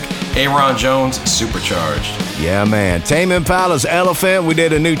 new music, Aaron Jones, Supercharged. Yeah, man. Tame Impala's Elephant. We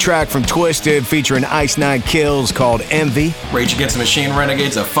did a new track from Twisted featuring Ice Nine Kills called Envy. Rage Against the Machine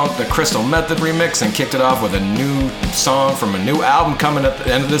Renegades, a Funk the Crystal Method remix, and kicked it off with a new song from a new album coming at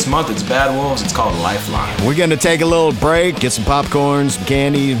the end of this month. It's Bad Wolves. It's called Lifeline. We're going to take a little break, get some popcorn, some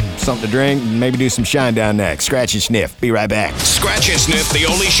candy, something to drink, and maybe do some Shinedown next. Scratch and Sniff. Be right back. Scratch and Sniff, the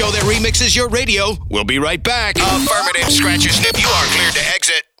only show that remixes your radio. We'll be right back. Affirmative. Scratch and Sniff, you are cleared to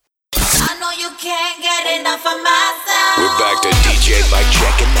exit. I know you can't get enough of my sound. We're back to DJ Mike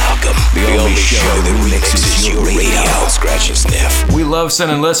Check and Malcolm, the only show that remixes your radio. Scratch and Sniff. We love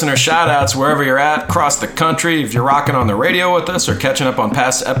sending listener shout-outs wherever you're at across the country. If you're rocking on the radio with us or catching up on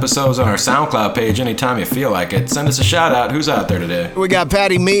past episodes on our SoundCloud page anytime you feel like it, send us a shout-out. Who's out there today? We got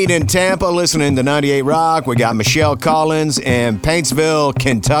Patty Mead in Tampa listening to 98 Rock. We got Michelle Collins in Paintsville,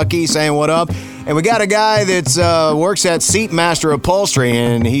 Kentucky saying what up. And we got a guy that works at Seatmaster Upholstery,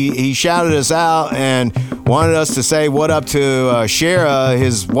 and he shouted us out and wanted us to say what up to Shara,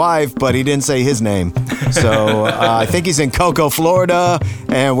 his wife, but he didn't say his name. So I think he's in Cocoa, Florida,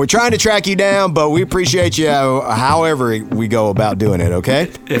 and we're trying to track you down, but we appreciate you however we go about doing it,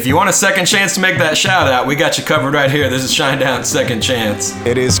 okay? If you want a second chance to make that shout-out, we got you covered right here. This is Shinedown's Second Chance.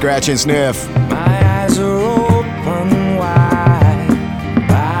 It is Scratch and Sniff. My eyes are open wide.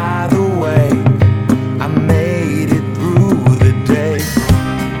 By the way, I made it through the day.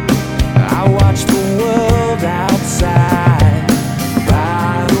 I watched the world outside.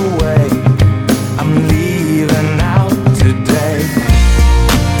 By the way, I'm leaving out today.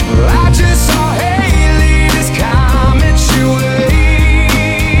 I just saw Haley just comment your way.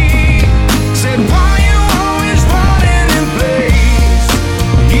 Said, why you always running in place?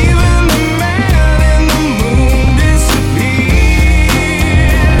 Even the man in the moon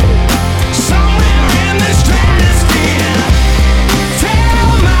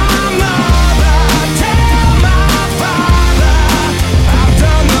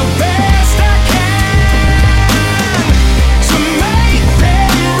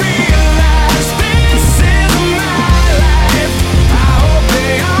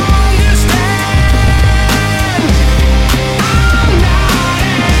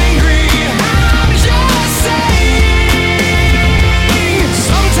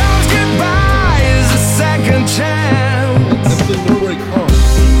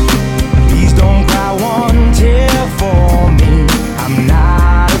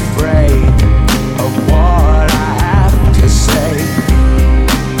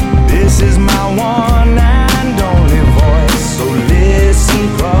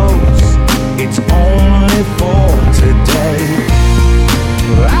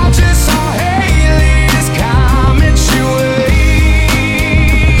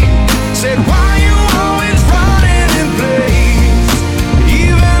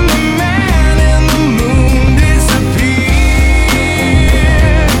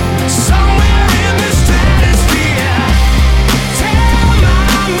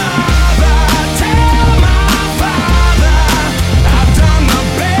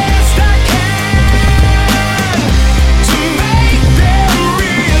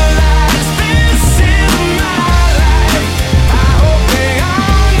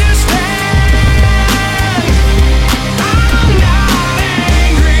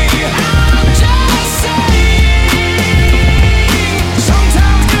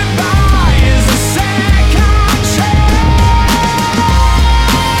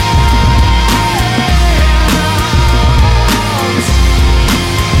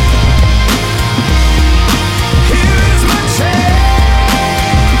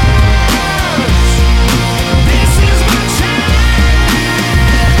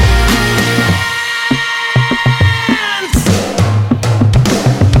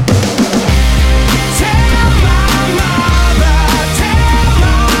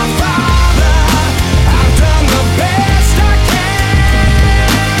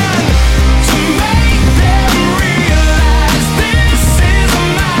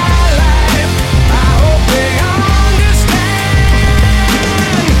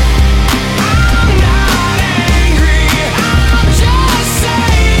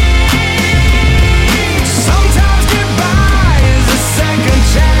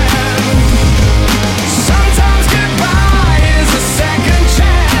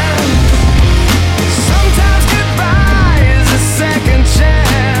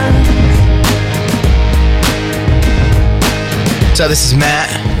up? This is Matt.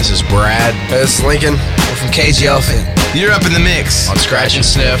 This is Brad. This is Lincoln. We're from Cage Elephant. You're up in the mix on Scratch and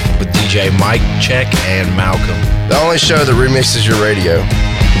Sniff with DJ Mike Check and Malcolm. The only show that remixes your radio.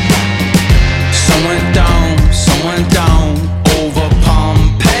 Someone down over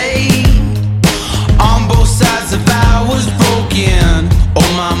Pompeii. On both sides of I was broken. Oh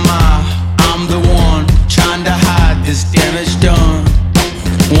my, I'm the one trying to hide this damage done.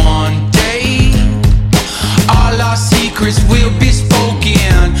 One day, all our secrets will be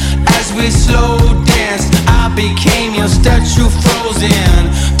spoken. As we slow dance, I became your statue frozen.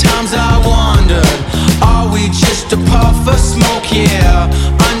 Times I wondered, are we just a puff of smoke? Yeah,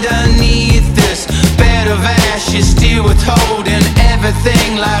 underneath this bed of ashes, still withholding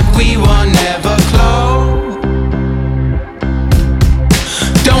everything like we were never close.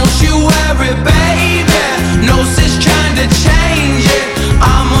 Don't you worry, baby, no sense trying to change it.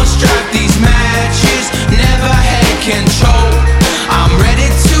 I'ma strike these matches, never had control. I'm ready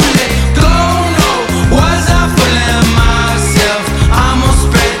to let go, no, was I fooling myself? I'ma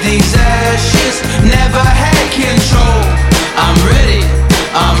spread these ashes, never had control. I'm ready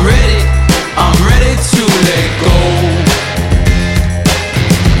to let go.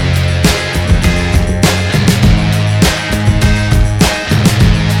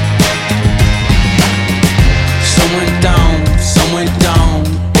 Someone down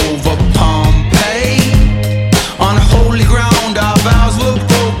over Pompeii. On holy ground, our vows were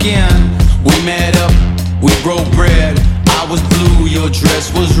broken. We met up, we broke bread. I was blue, your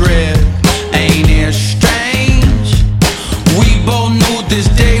dress was red. Ain't it strange? We both knew this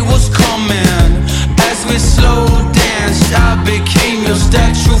day was coming. As we slow danced, I became your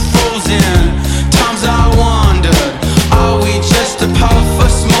statue frozen. Times I wondered, are we just a puff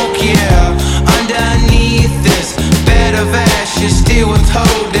of smoke? Yeah, underneath this bed of ashes, still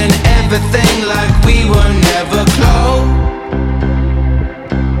withholding everything like we were never close.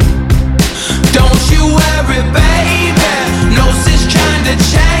 Don't you worry, baby, no sense trying to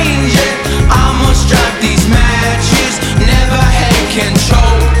change it. I'ma strike these matches, never had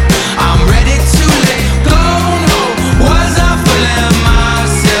control. I'm ready to let go, no, was I fooling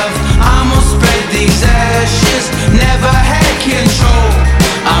myself? I'ma spread these ashes, never had control.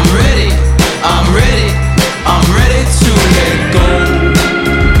 I'm ready to let go.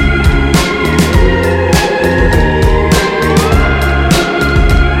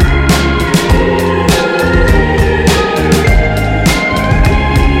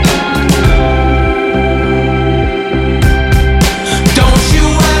 Don't you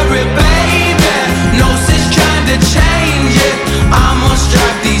worry, baby, no sense trying to change it. I'ma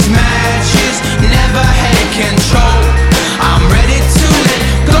strike these matches, never had control. I'm ready to let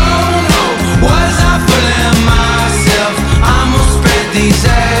go, no, was I fooling myself? I'ma spread these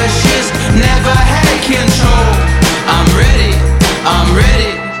ashes, never had control. I'm ready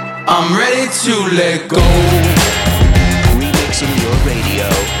to let go. Remixing your radio,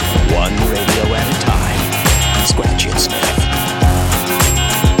 one radio at a time. Scratch and Sniff.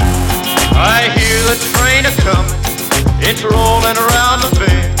 I hear the train a-comin', it's rolling around the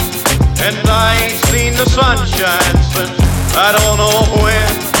bend, and I ain't seen the sunshine since I don't know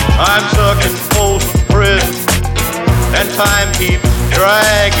when. I'm stuck in Folsom Prison, and time keeps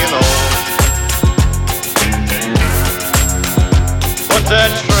dragging on. But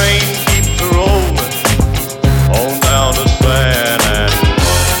that train keeps rolling on down to San Antonio.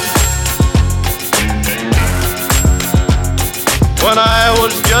 When I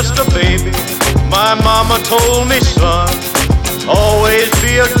was just a baby, my mama told me, son, always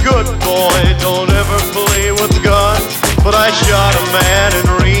be a good boy, don't ever play with guns. But I shot a man in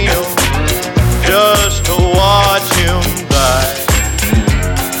Reno just to watch him die.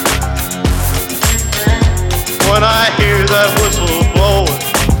 When I hear that whistle blowing,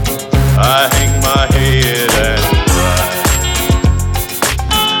 I hang my head and cry.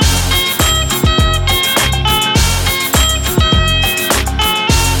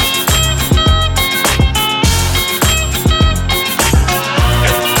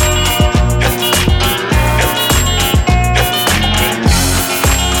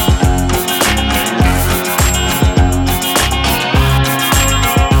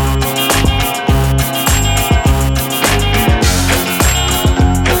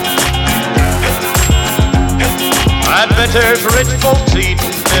 There's rich folks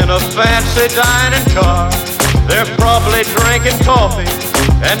eating in a fancy dining car. They're probably drinking coffee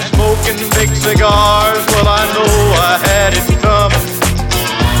and smoking big cigars. Well, I know I had it coming.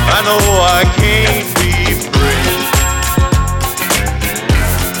 I know I can't be free.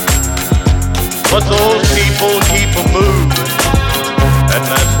 But those people keep a-moving, and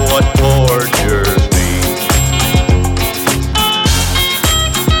that's what tortures me.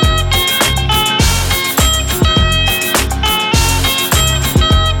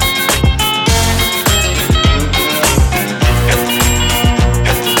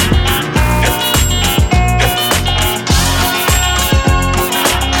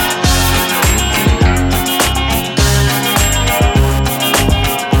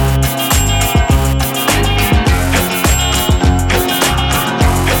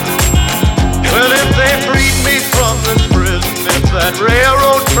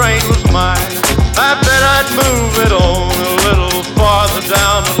 mine. I bet I'd move it on a little farther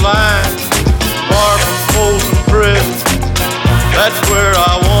down the line. Far from Folsom Prison, that's where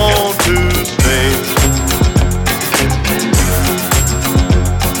I want to stay.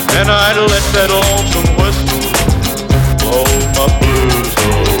 And I'd let that lonesome whistle blow my blues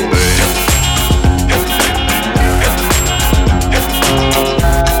away.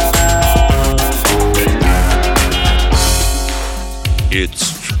 It's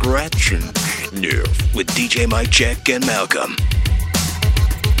Scratch and Sniff with DJ Mike Check and Malcolm.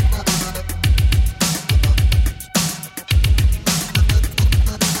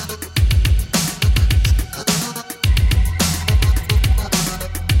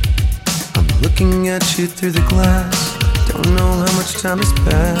 Looking at you through the glass, don't know how much time has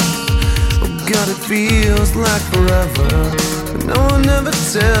passed. Oh God, it feels like forever, but no one ever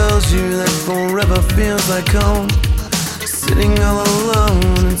tells you that forever feels like home. Sitting all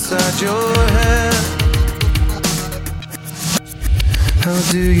alone inside your head. How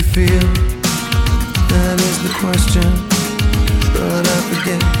do you feel? That is the question. But I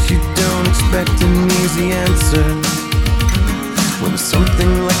forget you don't expect an easy answer. When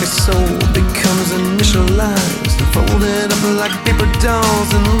something like a soul becomes initialized and folded up like paper dolls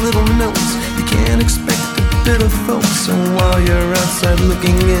and little notes, you can't expect a bit of folks. So while you're outside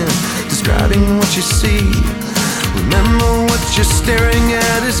looking in, describing what you see, remember what you're staring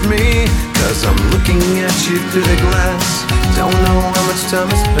at is me. Cause I'm looking at you through the glass. Don't know how much time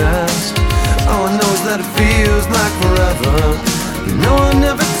has passed. All I know is that it feels like forever. But no one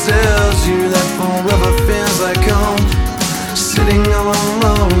ever tells you that forever feels like home. Sitting all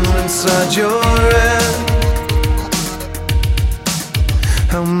alone inside your head.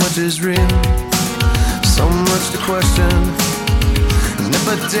 How much is real? So much to question. An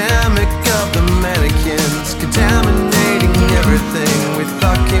epidemic of the mannequins, contaminating everything we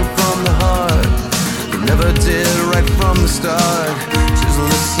thought came from the heart, but never did right from the start. Just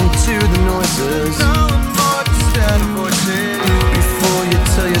listen to the noises. Before you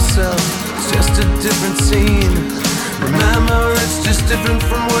tell yourself it's just a different scene. Remember, it's just different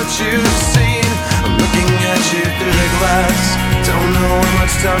from what you've seen. I'm looking at you through the glass. Don't know how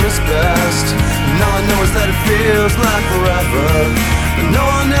much time has passed. And all I know is that it feels like forever. But no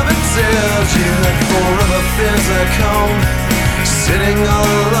one ever tells you that forever feels like home. Sitting all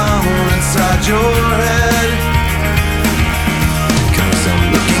alone inside your head. Cause I'm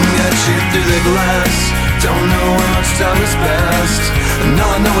looking at you through the glass. Don't know how much time has passed. And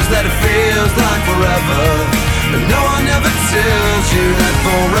all I know is that it feels like forever. But no one ever tells you that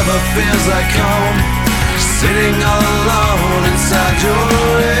forever feels like home. Sitting all alone inside your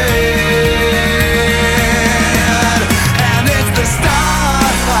head. And it's the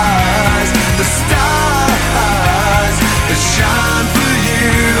stars that shine for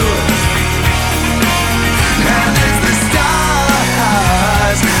you. And it's the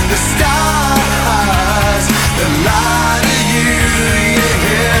stars that lie to you,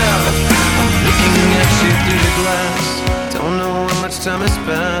 yeah. I'm looking at you through the glass. Don't know how much time has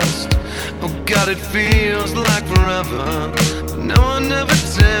passed. Oh God, it feels like forever. But no one ever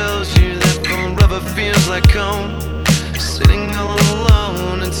tells you that forever feels like home. Sitting all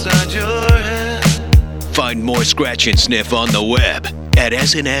alone inside your head. Find more Scratch and Sniff on the web at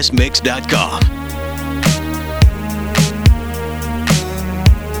snsmix.com.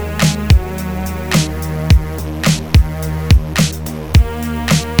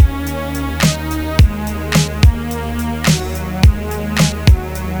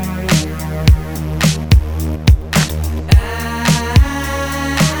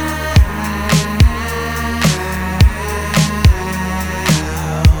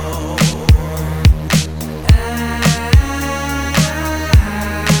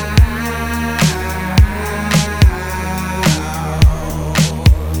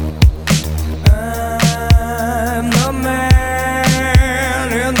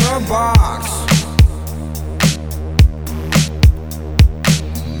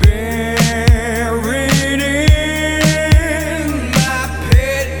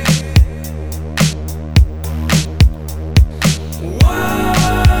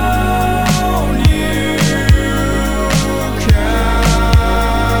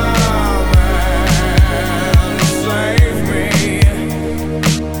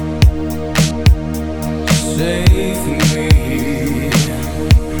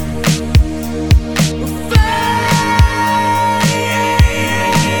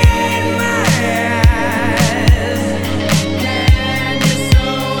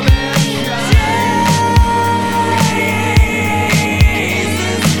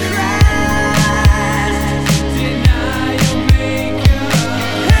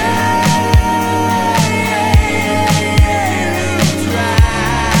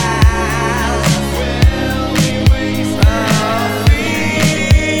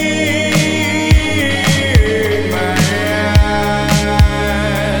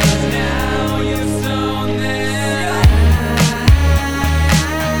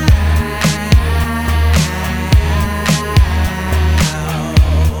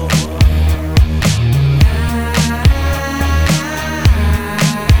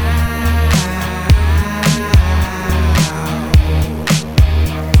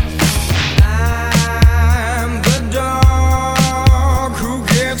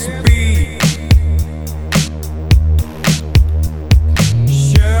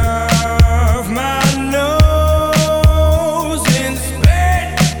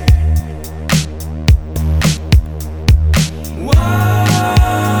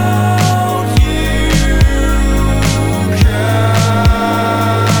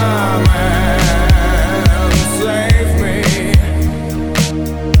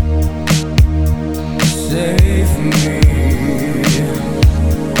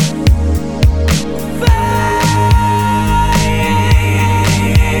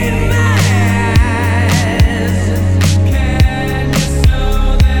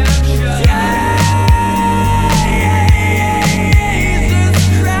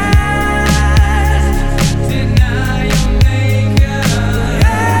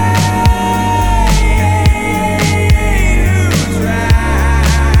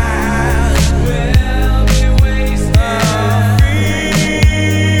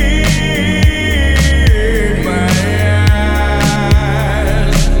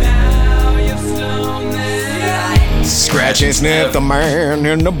 Scratch and Sniff, the man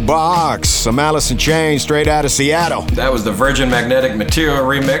in the box. Some Alice in Chains straight out of Seattle. That was the Virgin Magnetic Material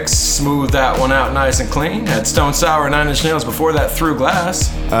remix. Smoothed that one out nice and clean. Had Stone Sour, Nine Inch Nails before that, Through Glass.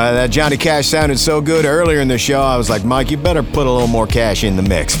 That Johnny Cash sounded so good earlier in the show, I was like, Mike, you better put a little more Cash in the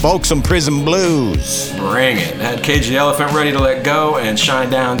mix. Folksome Prison Blues. Bring it. Had KG Elephant Ready to Let Go and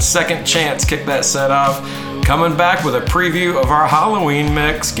Shinedown Second Chance kick that set off. Coming back with a preview of our Halloween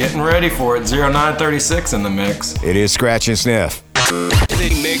mix. Getting ready for it. 0936 in the mix. It is Scratch and Sniff.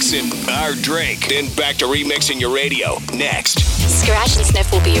 Mixing our drink, then back to remixing your radio. Next. Scratch and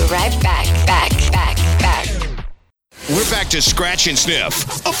Sniff will be right back. We're back to Scratch and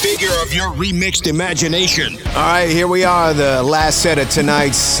Sniff, a figure of your remixed imagination. All right, here we are, the last set of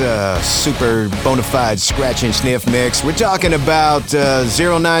tonight's super bona fide Scratch and Sniff mix. We're talking about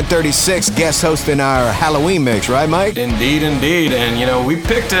 0936 guest hosting our Halloween mix, right, Mike? Indeed. And, you know, we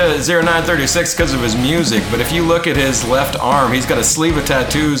picked 0936 because of his music, but if you look at his left arm, he's got a sleeve of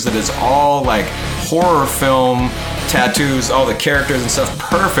tattoos that is all like horror film tattoos, all the characters and stuff,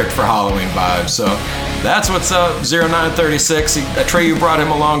 perfect for Halloween vibes. So that's what's up, 0936. Atreyu brought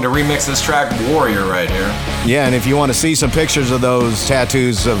him along to remix this track, Warrior, right here. Yeah, and if you want to see some pictures of those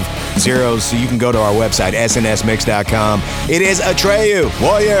tattoos of zeros, so you can go to our website, snsmix.com. It is Atreyu,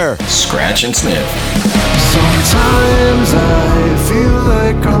 Warrior. Scratch and Sniff. Sometimes I feel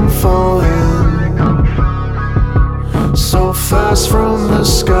like I'm falling so fast from the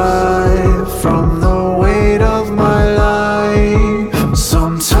sky, from the weight of my life.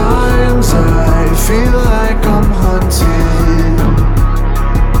 Sometimes I feel like I'm hunted.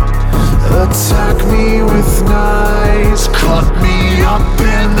 Attack me with knives, cut me up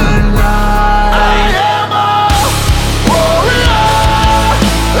in the night. I am a warrior.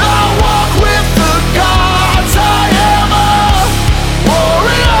 I walk with the gods. I am a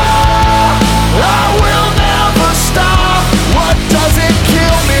warrior. I will never stop. What doesn't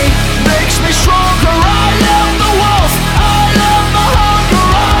kill me makes me stronger. I am the wolf. I am the hunger.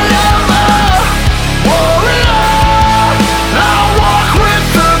 I am a warrior. I walk with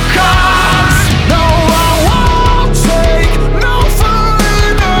the gods. No, I won't take no for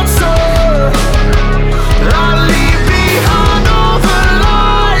an answer. I leave behind all the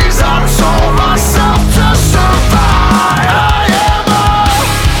lies I told myself to survive. I am a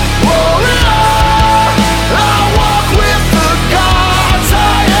warrior. I walk with the gods.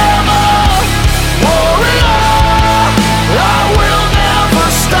 I am a warrior. I will never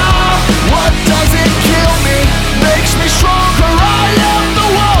stop. What doesn't kill me makes me stronger. I am the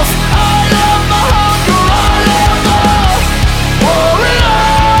wolf. I am the hunger. I am a warrior.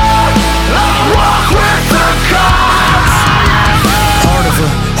 I walk with the gods.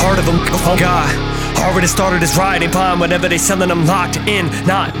 Heart of a oh God. Already started this riding pine. Whenever they selling, I'm locked in.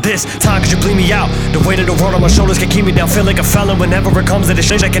 Not this time, cause you bleed me out. The weight of the world on my shoulders can keep me down. Feel like a felon whenever it comes to this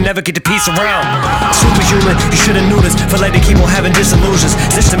shit. I can never get the peace around. Superhuman, you should've knew this. Feel like they keep on having disillusions.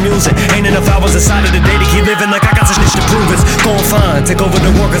 Stitch the music, ain't enough hours inside of the day to keep living like I got some shit to prove. It's going fine, take over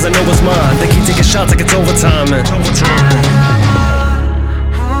the work cause I know it's mine. They keep taking shots like it's overtime, man.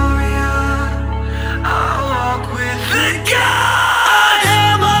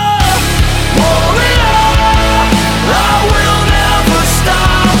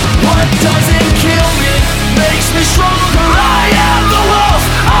 Doesn't kill me, makes me stronger. I am the wolf.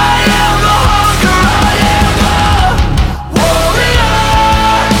 I am the hunger. I am a warrior.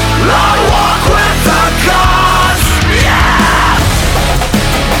 I walk with the gods. Yeah!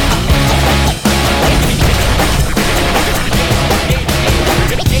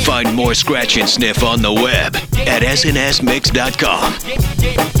 Find more Scratch and Sniff on the web at snsmix.com.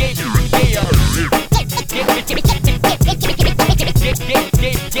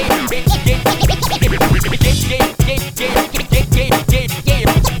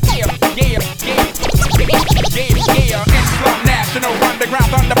 National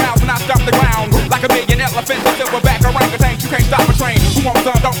underground thunderbounds when I stop the ground like a million elephants, a silverback orangutan. You can't stop a train. Who wants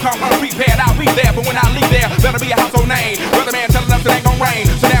some? Don't come unprepared. I'll be there, but when I leave there, better be a household name. Weatherman telling us it ain't gon' rain,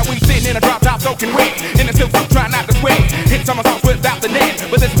 so now we sitting in a drop top soaking wet in the silk suit, trying not to sweat. Hit somersaults without the net,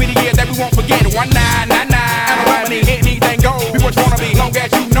 but this be the year that we won't forget. 1999, Alimony, anything goes. Be what you wanna be, long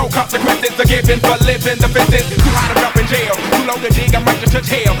as you know consequences are given for living the business. Too high to jump in jail, too low to dig, I'm right to touch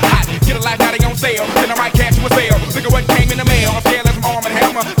hell. Hot, get a life, now they on sale. Then I might catch you a sale. Look at what came in the mail. I'm scaling some arm and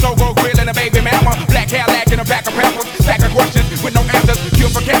hammer, so go grill and a baby mama. Black hair lack in the back of peppers, stack of questions with no answers. Cure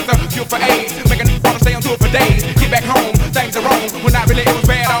for cancer, cure for AIDS, making wanna stay on tour for days. Get back home, things are wrong. When not really, it was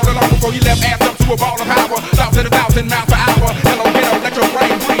bad all along before you left ass up to a ball of power. Thoughts at 1,000 miles per hour. Hello, ghetto, let your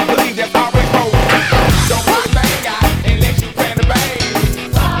brain breathe. Believe that's always cold. Don't put the bang out and let you plan the bang.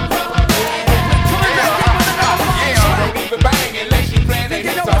 Yeah, don't even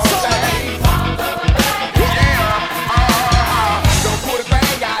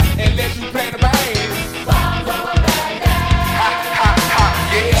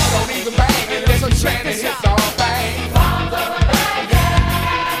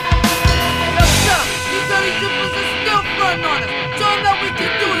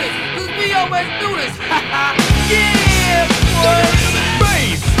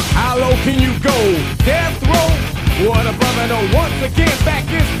death row. What a brother, no, once again, back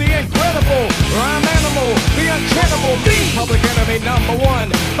is the incredible rhyme animal, the uncannibal, the public enemy number one.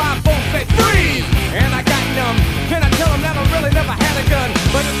 5 folks said freeze, and I got numb. Can I tell them that I really never had a gun?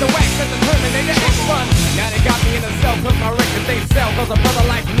 But it's the wax that the Terminator X fun. Now they got me in a cell, cause my records they sell. Cause a brother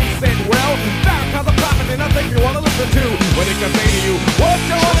like me said, well, Farrakhan's a prophet and nothing you wanna listen to. What it can say to you, what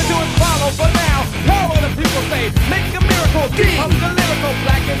you wanna do is follow. For now, all of the people say, make a miracle, I'm the lyrical,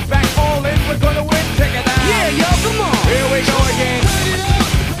 black is back, all in, we're gonna win, check it out. Yeah, yo, come on. Here we go again.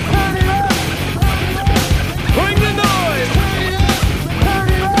 Bring the noise.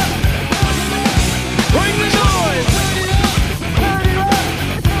 Bring the noise.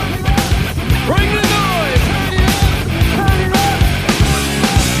 Bring the noise.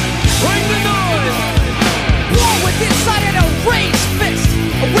 Bring the noise. War with inside and a raised fist.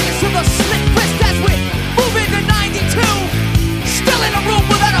 A witness to the slit wrist as we move into 92. Still in a room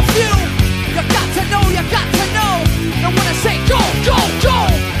without a few. You got to know, you got to know. And when I say go, go, go,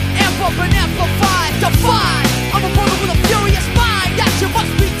 amp up and amplify, defy. I'm a brother with a furious mind that you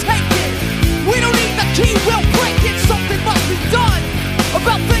must be taken. We don't need the key, we'll break it. Something must be done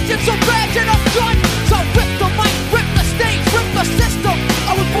about vengeance, revenge, and a gun. So rip the mic, rip the stage, rip the system.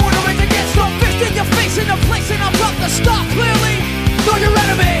 I was born to raise against no fist in your face, in a place, and I'm about to stop clearly. Know your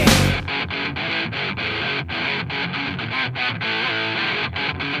enemy.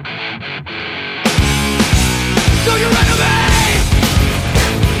 Know your enemy.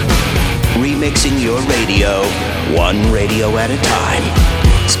 Remixing your radio, one radio at a time.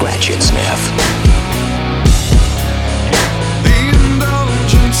 Scratch and sniff. The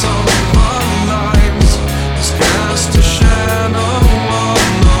indulgence of our lives has cast a shadow on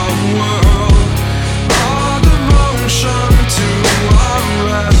the world. Our devotion to our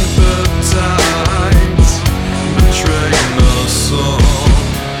appetites betrayed us all.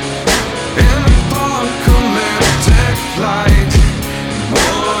 In apocalyptic light,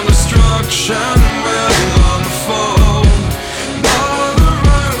 more destruction will unfold. Mother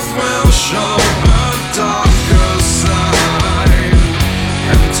Earth will show her darker side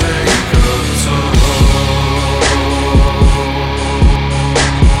and take a toll.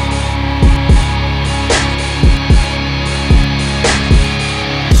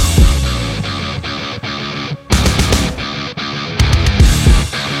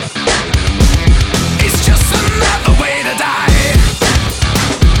 It's just another way to die.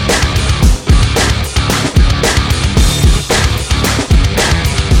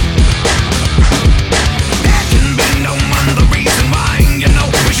 There can be no other reason why, you know,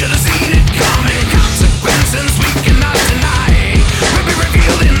 we should have seen it coming. Consequences we cannot deny will be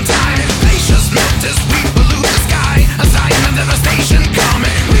revealed in time. Glaciers melt as we pollute the sky. A sign of devastation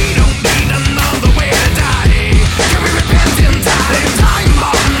coming. We don't need another way to die. Can we repent in time? Time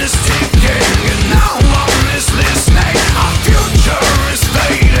bomb is ticking, and no one is listening. Our future is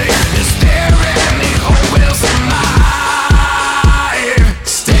fading. Is there any hope we'll survive?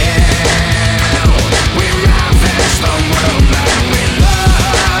 Still, we ravage the world that we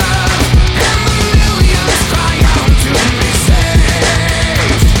love, and the millions cry out to be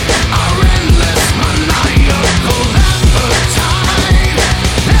saved. Our endless maniacal appetite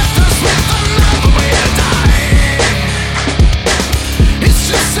left us with another way to die. It's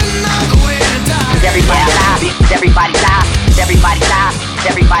just another way to die. Everybody die, everybody die, everybody die,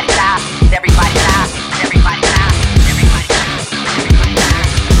 everybody die, everybody die, everybody die, everybody die, everybody die.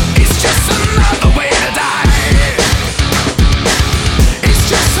 It's just another way to die. It's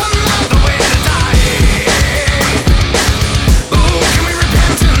just another way to die. Oh, can we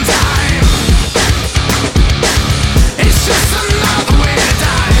repent in time? It's just another way to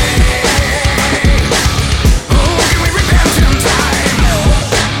die. Oh, can we repent in time?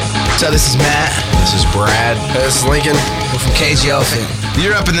 So this is Matt. This is Brad. This is Lincoln. We're from KG Elephant.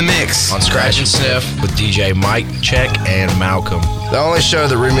 You're up in the mix On Scratch and Sniff with DJ Mike, Check, and Malcolm. the only show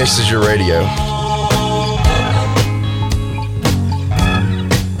that remixes your radio.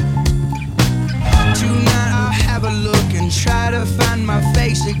 Tonight I'll have a look and try to find my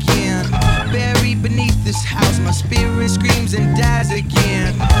face again. Buried beneath this house, my spirit screams and dies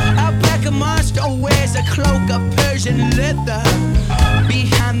again. A black monster wears a cloak of Persian leather.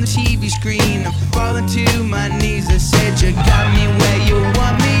 Behind the TV screen, I'm falling to my knees. I said you got me where you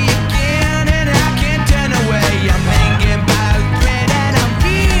want me again, and I can't turn away. I'm hanging by a thread and I'm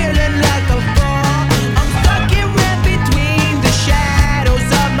feeling like a fall. I'm stuck in right between the shadows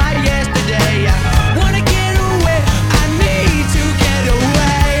of my yesterday. I wanna get away, I need to get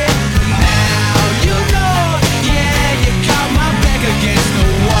away. Now you know, yeah, you caught my back against the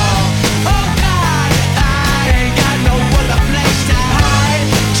wall. Oh God, I ain't got no other place to hide.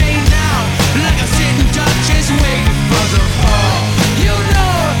 Chained down like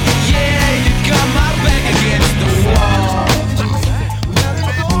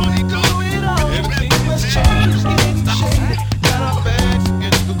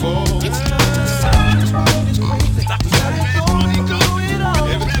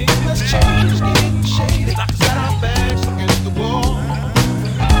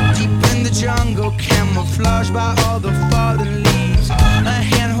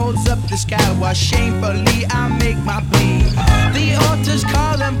while shamefully I make my plea. The altar's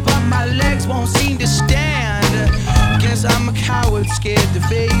calling, but my legs won't seem to stand. Guess I'm a coward, scared to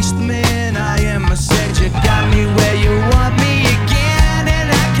face the man I am. I said you got me where you want me again,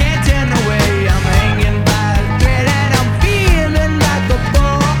 and I can't turn away. I'm hanging by a thread and I'm feeling like a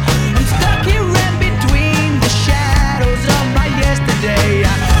ball. I'm stuck here in between the shadows of my yesterday.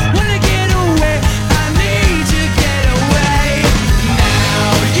 I wanna get away, I need to get away.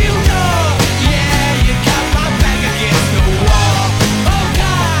 Now you know, yeah, you got my back against the wall. Oh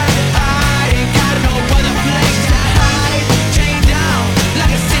God, I ain't got no other place to hide. Chained down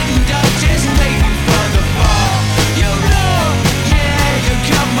like a sitting duck, just waiting for the fall. You know, yeah, you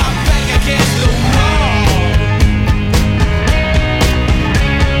got my back against the wall.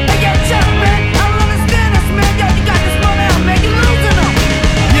 Hey, yo, Chuck, man, I don't understand this, man. Yo, you got this momentum, man, you losing them.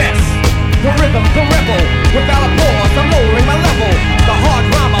 Yes, the rhythm, the rebel. Without a pause, I'm lowering my level. The hard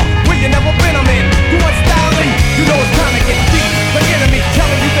drama, where you never been, I'm in. Doing styling, you know it's time to get deep. The enemy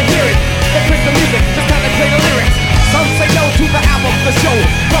telling you to hear it. They pick the music, just time to play the lyrics. Some say no to the album, the show.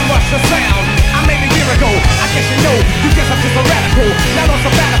 From Rush the Sound, I made a year ago. I guess you know, you guess I'm just a radical. Not on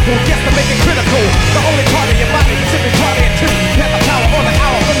sabbatical, just to make it critical. The only part of your body you should be partying to. Get the power on the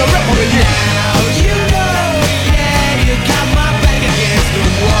hour from the rebel to you. Now you know, yeah, you got my back against the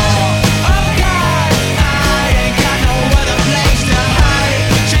wall. Oh God, I ain't got no other place to hide.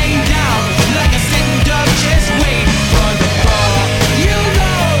 Chained down like a sitting duck, just waiting for the call. You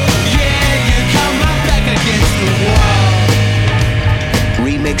know, yeah, you got my back against the wall.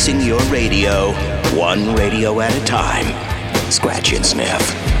 Remixing your radio, one radio at a time. Scratch and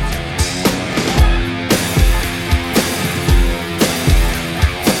Sniff.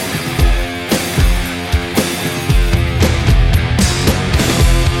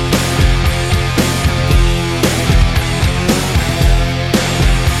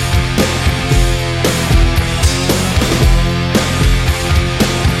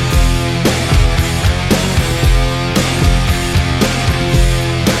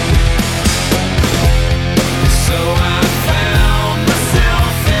 So I found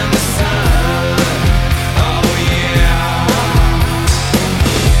myself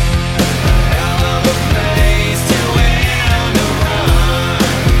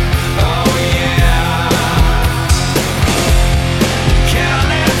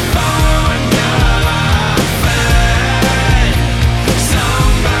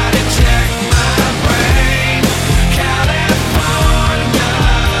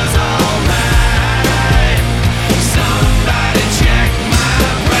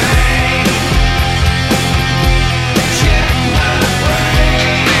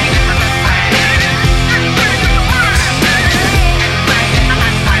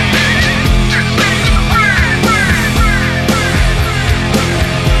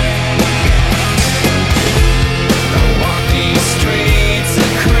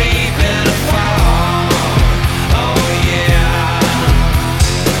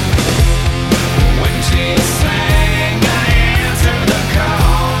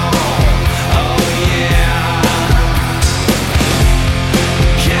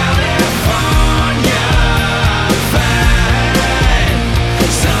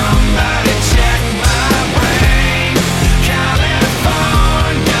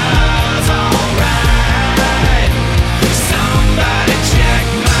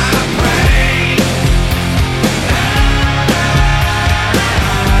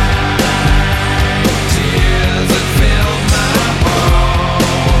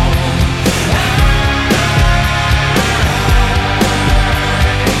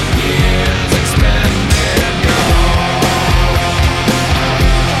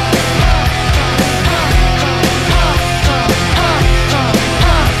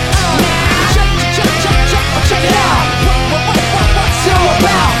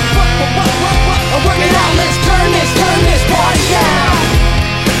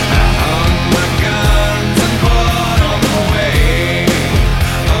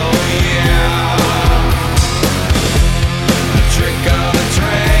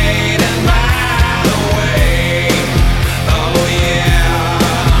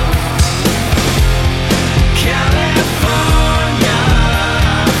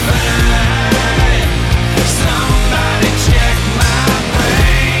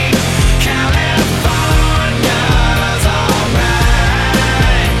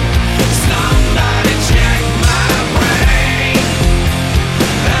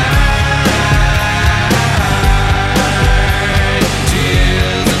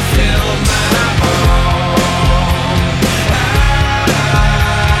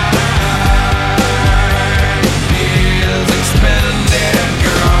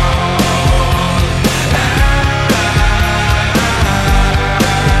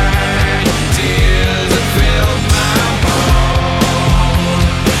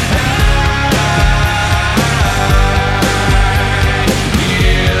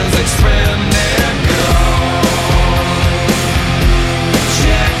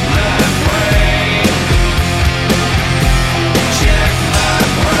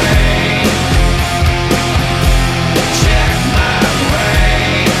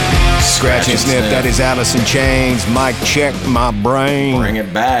Scratch and Sniff. That is Alice in Chains. Mike, check my brain. Bring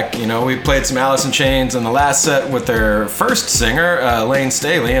it back. You know, we played some Alice in Chains in the last set with their first singer, Lane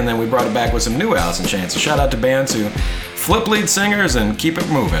Staley, and then we brought it back with some new Alice in Chains. So shout out to bands who flip lead singers and keep it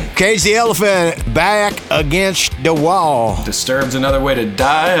moving. Cage the Elephant back against the wall. Disturbed's Another Way to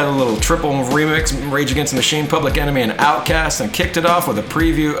Die, a little triple remix, Rage Against the Machine, Public Enemy, and Outkast, and kicked it off with a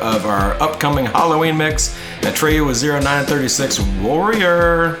preview of our upcoming Halloween mix. Atreyu with 0936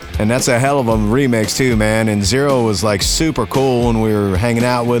 Warrior. And that's a hell of a remix too, man. And Zero was like super cool when we were hanging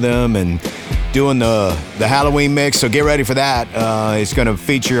out with him and doing the Halloween mix, so get ready for that. It's going to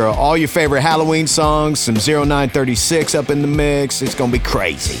feature all your favorite Halloween songs, some 0936 up in the mix. It's going to be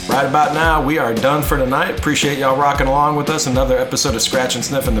crazy. Right about now, we are done for tonight. Appreciate y'all rocking along with us. Another episode of Scratch and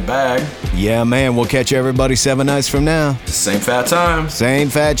Sniff in the bag. Yeah, man. We'll catch everybody 7 nights from now. Same fat time. Same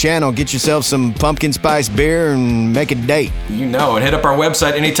fat channel. Get yourself some pumpkin spice beer and make a date. You know, and hit up our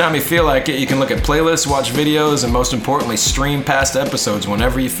website anytime you feel like it. You can look at playlists, watch videos, and most importantly, stream past episodes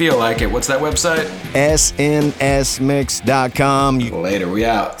whenever you feel like it. What's that website? SNSmix.com. Later, we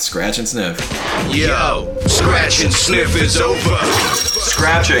out. Scratch and Sniff. Yo, Scratch and Sniff is over.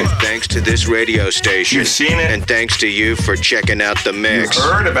 Scratching. Thanks to this radio station. You've seen it. And thanks to you for checking out the mix. You've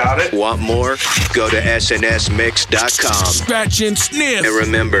heard about it. Want more? Go to SNSmix.com. Scratch and Sniff. And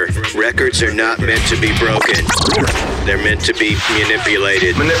remember, records are not meant to be broken. They're meant to be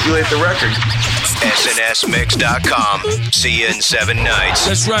manipulated. Manipulate the record. SNSmix.com. See you in 7 nights.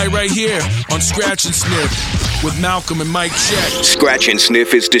 That's right here on Scratch and Sniff with Malcolm and Mike Check. Scratch and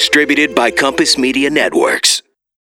Sniff is distributed by Compass Media Networks.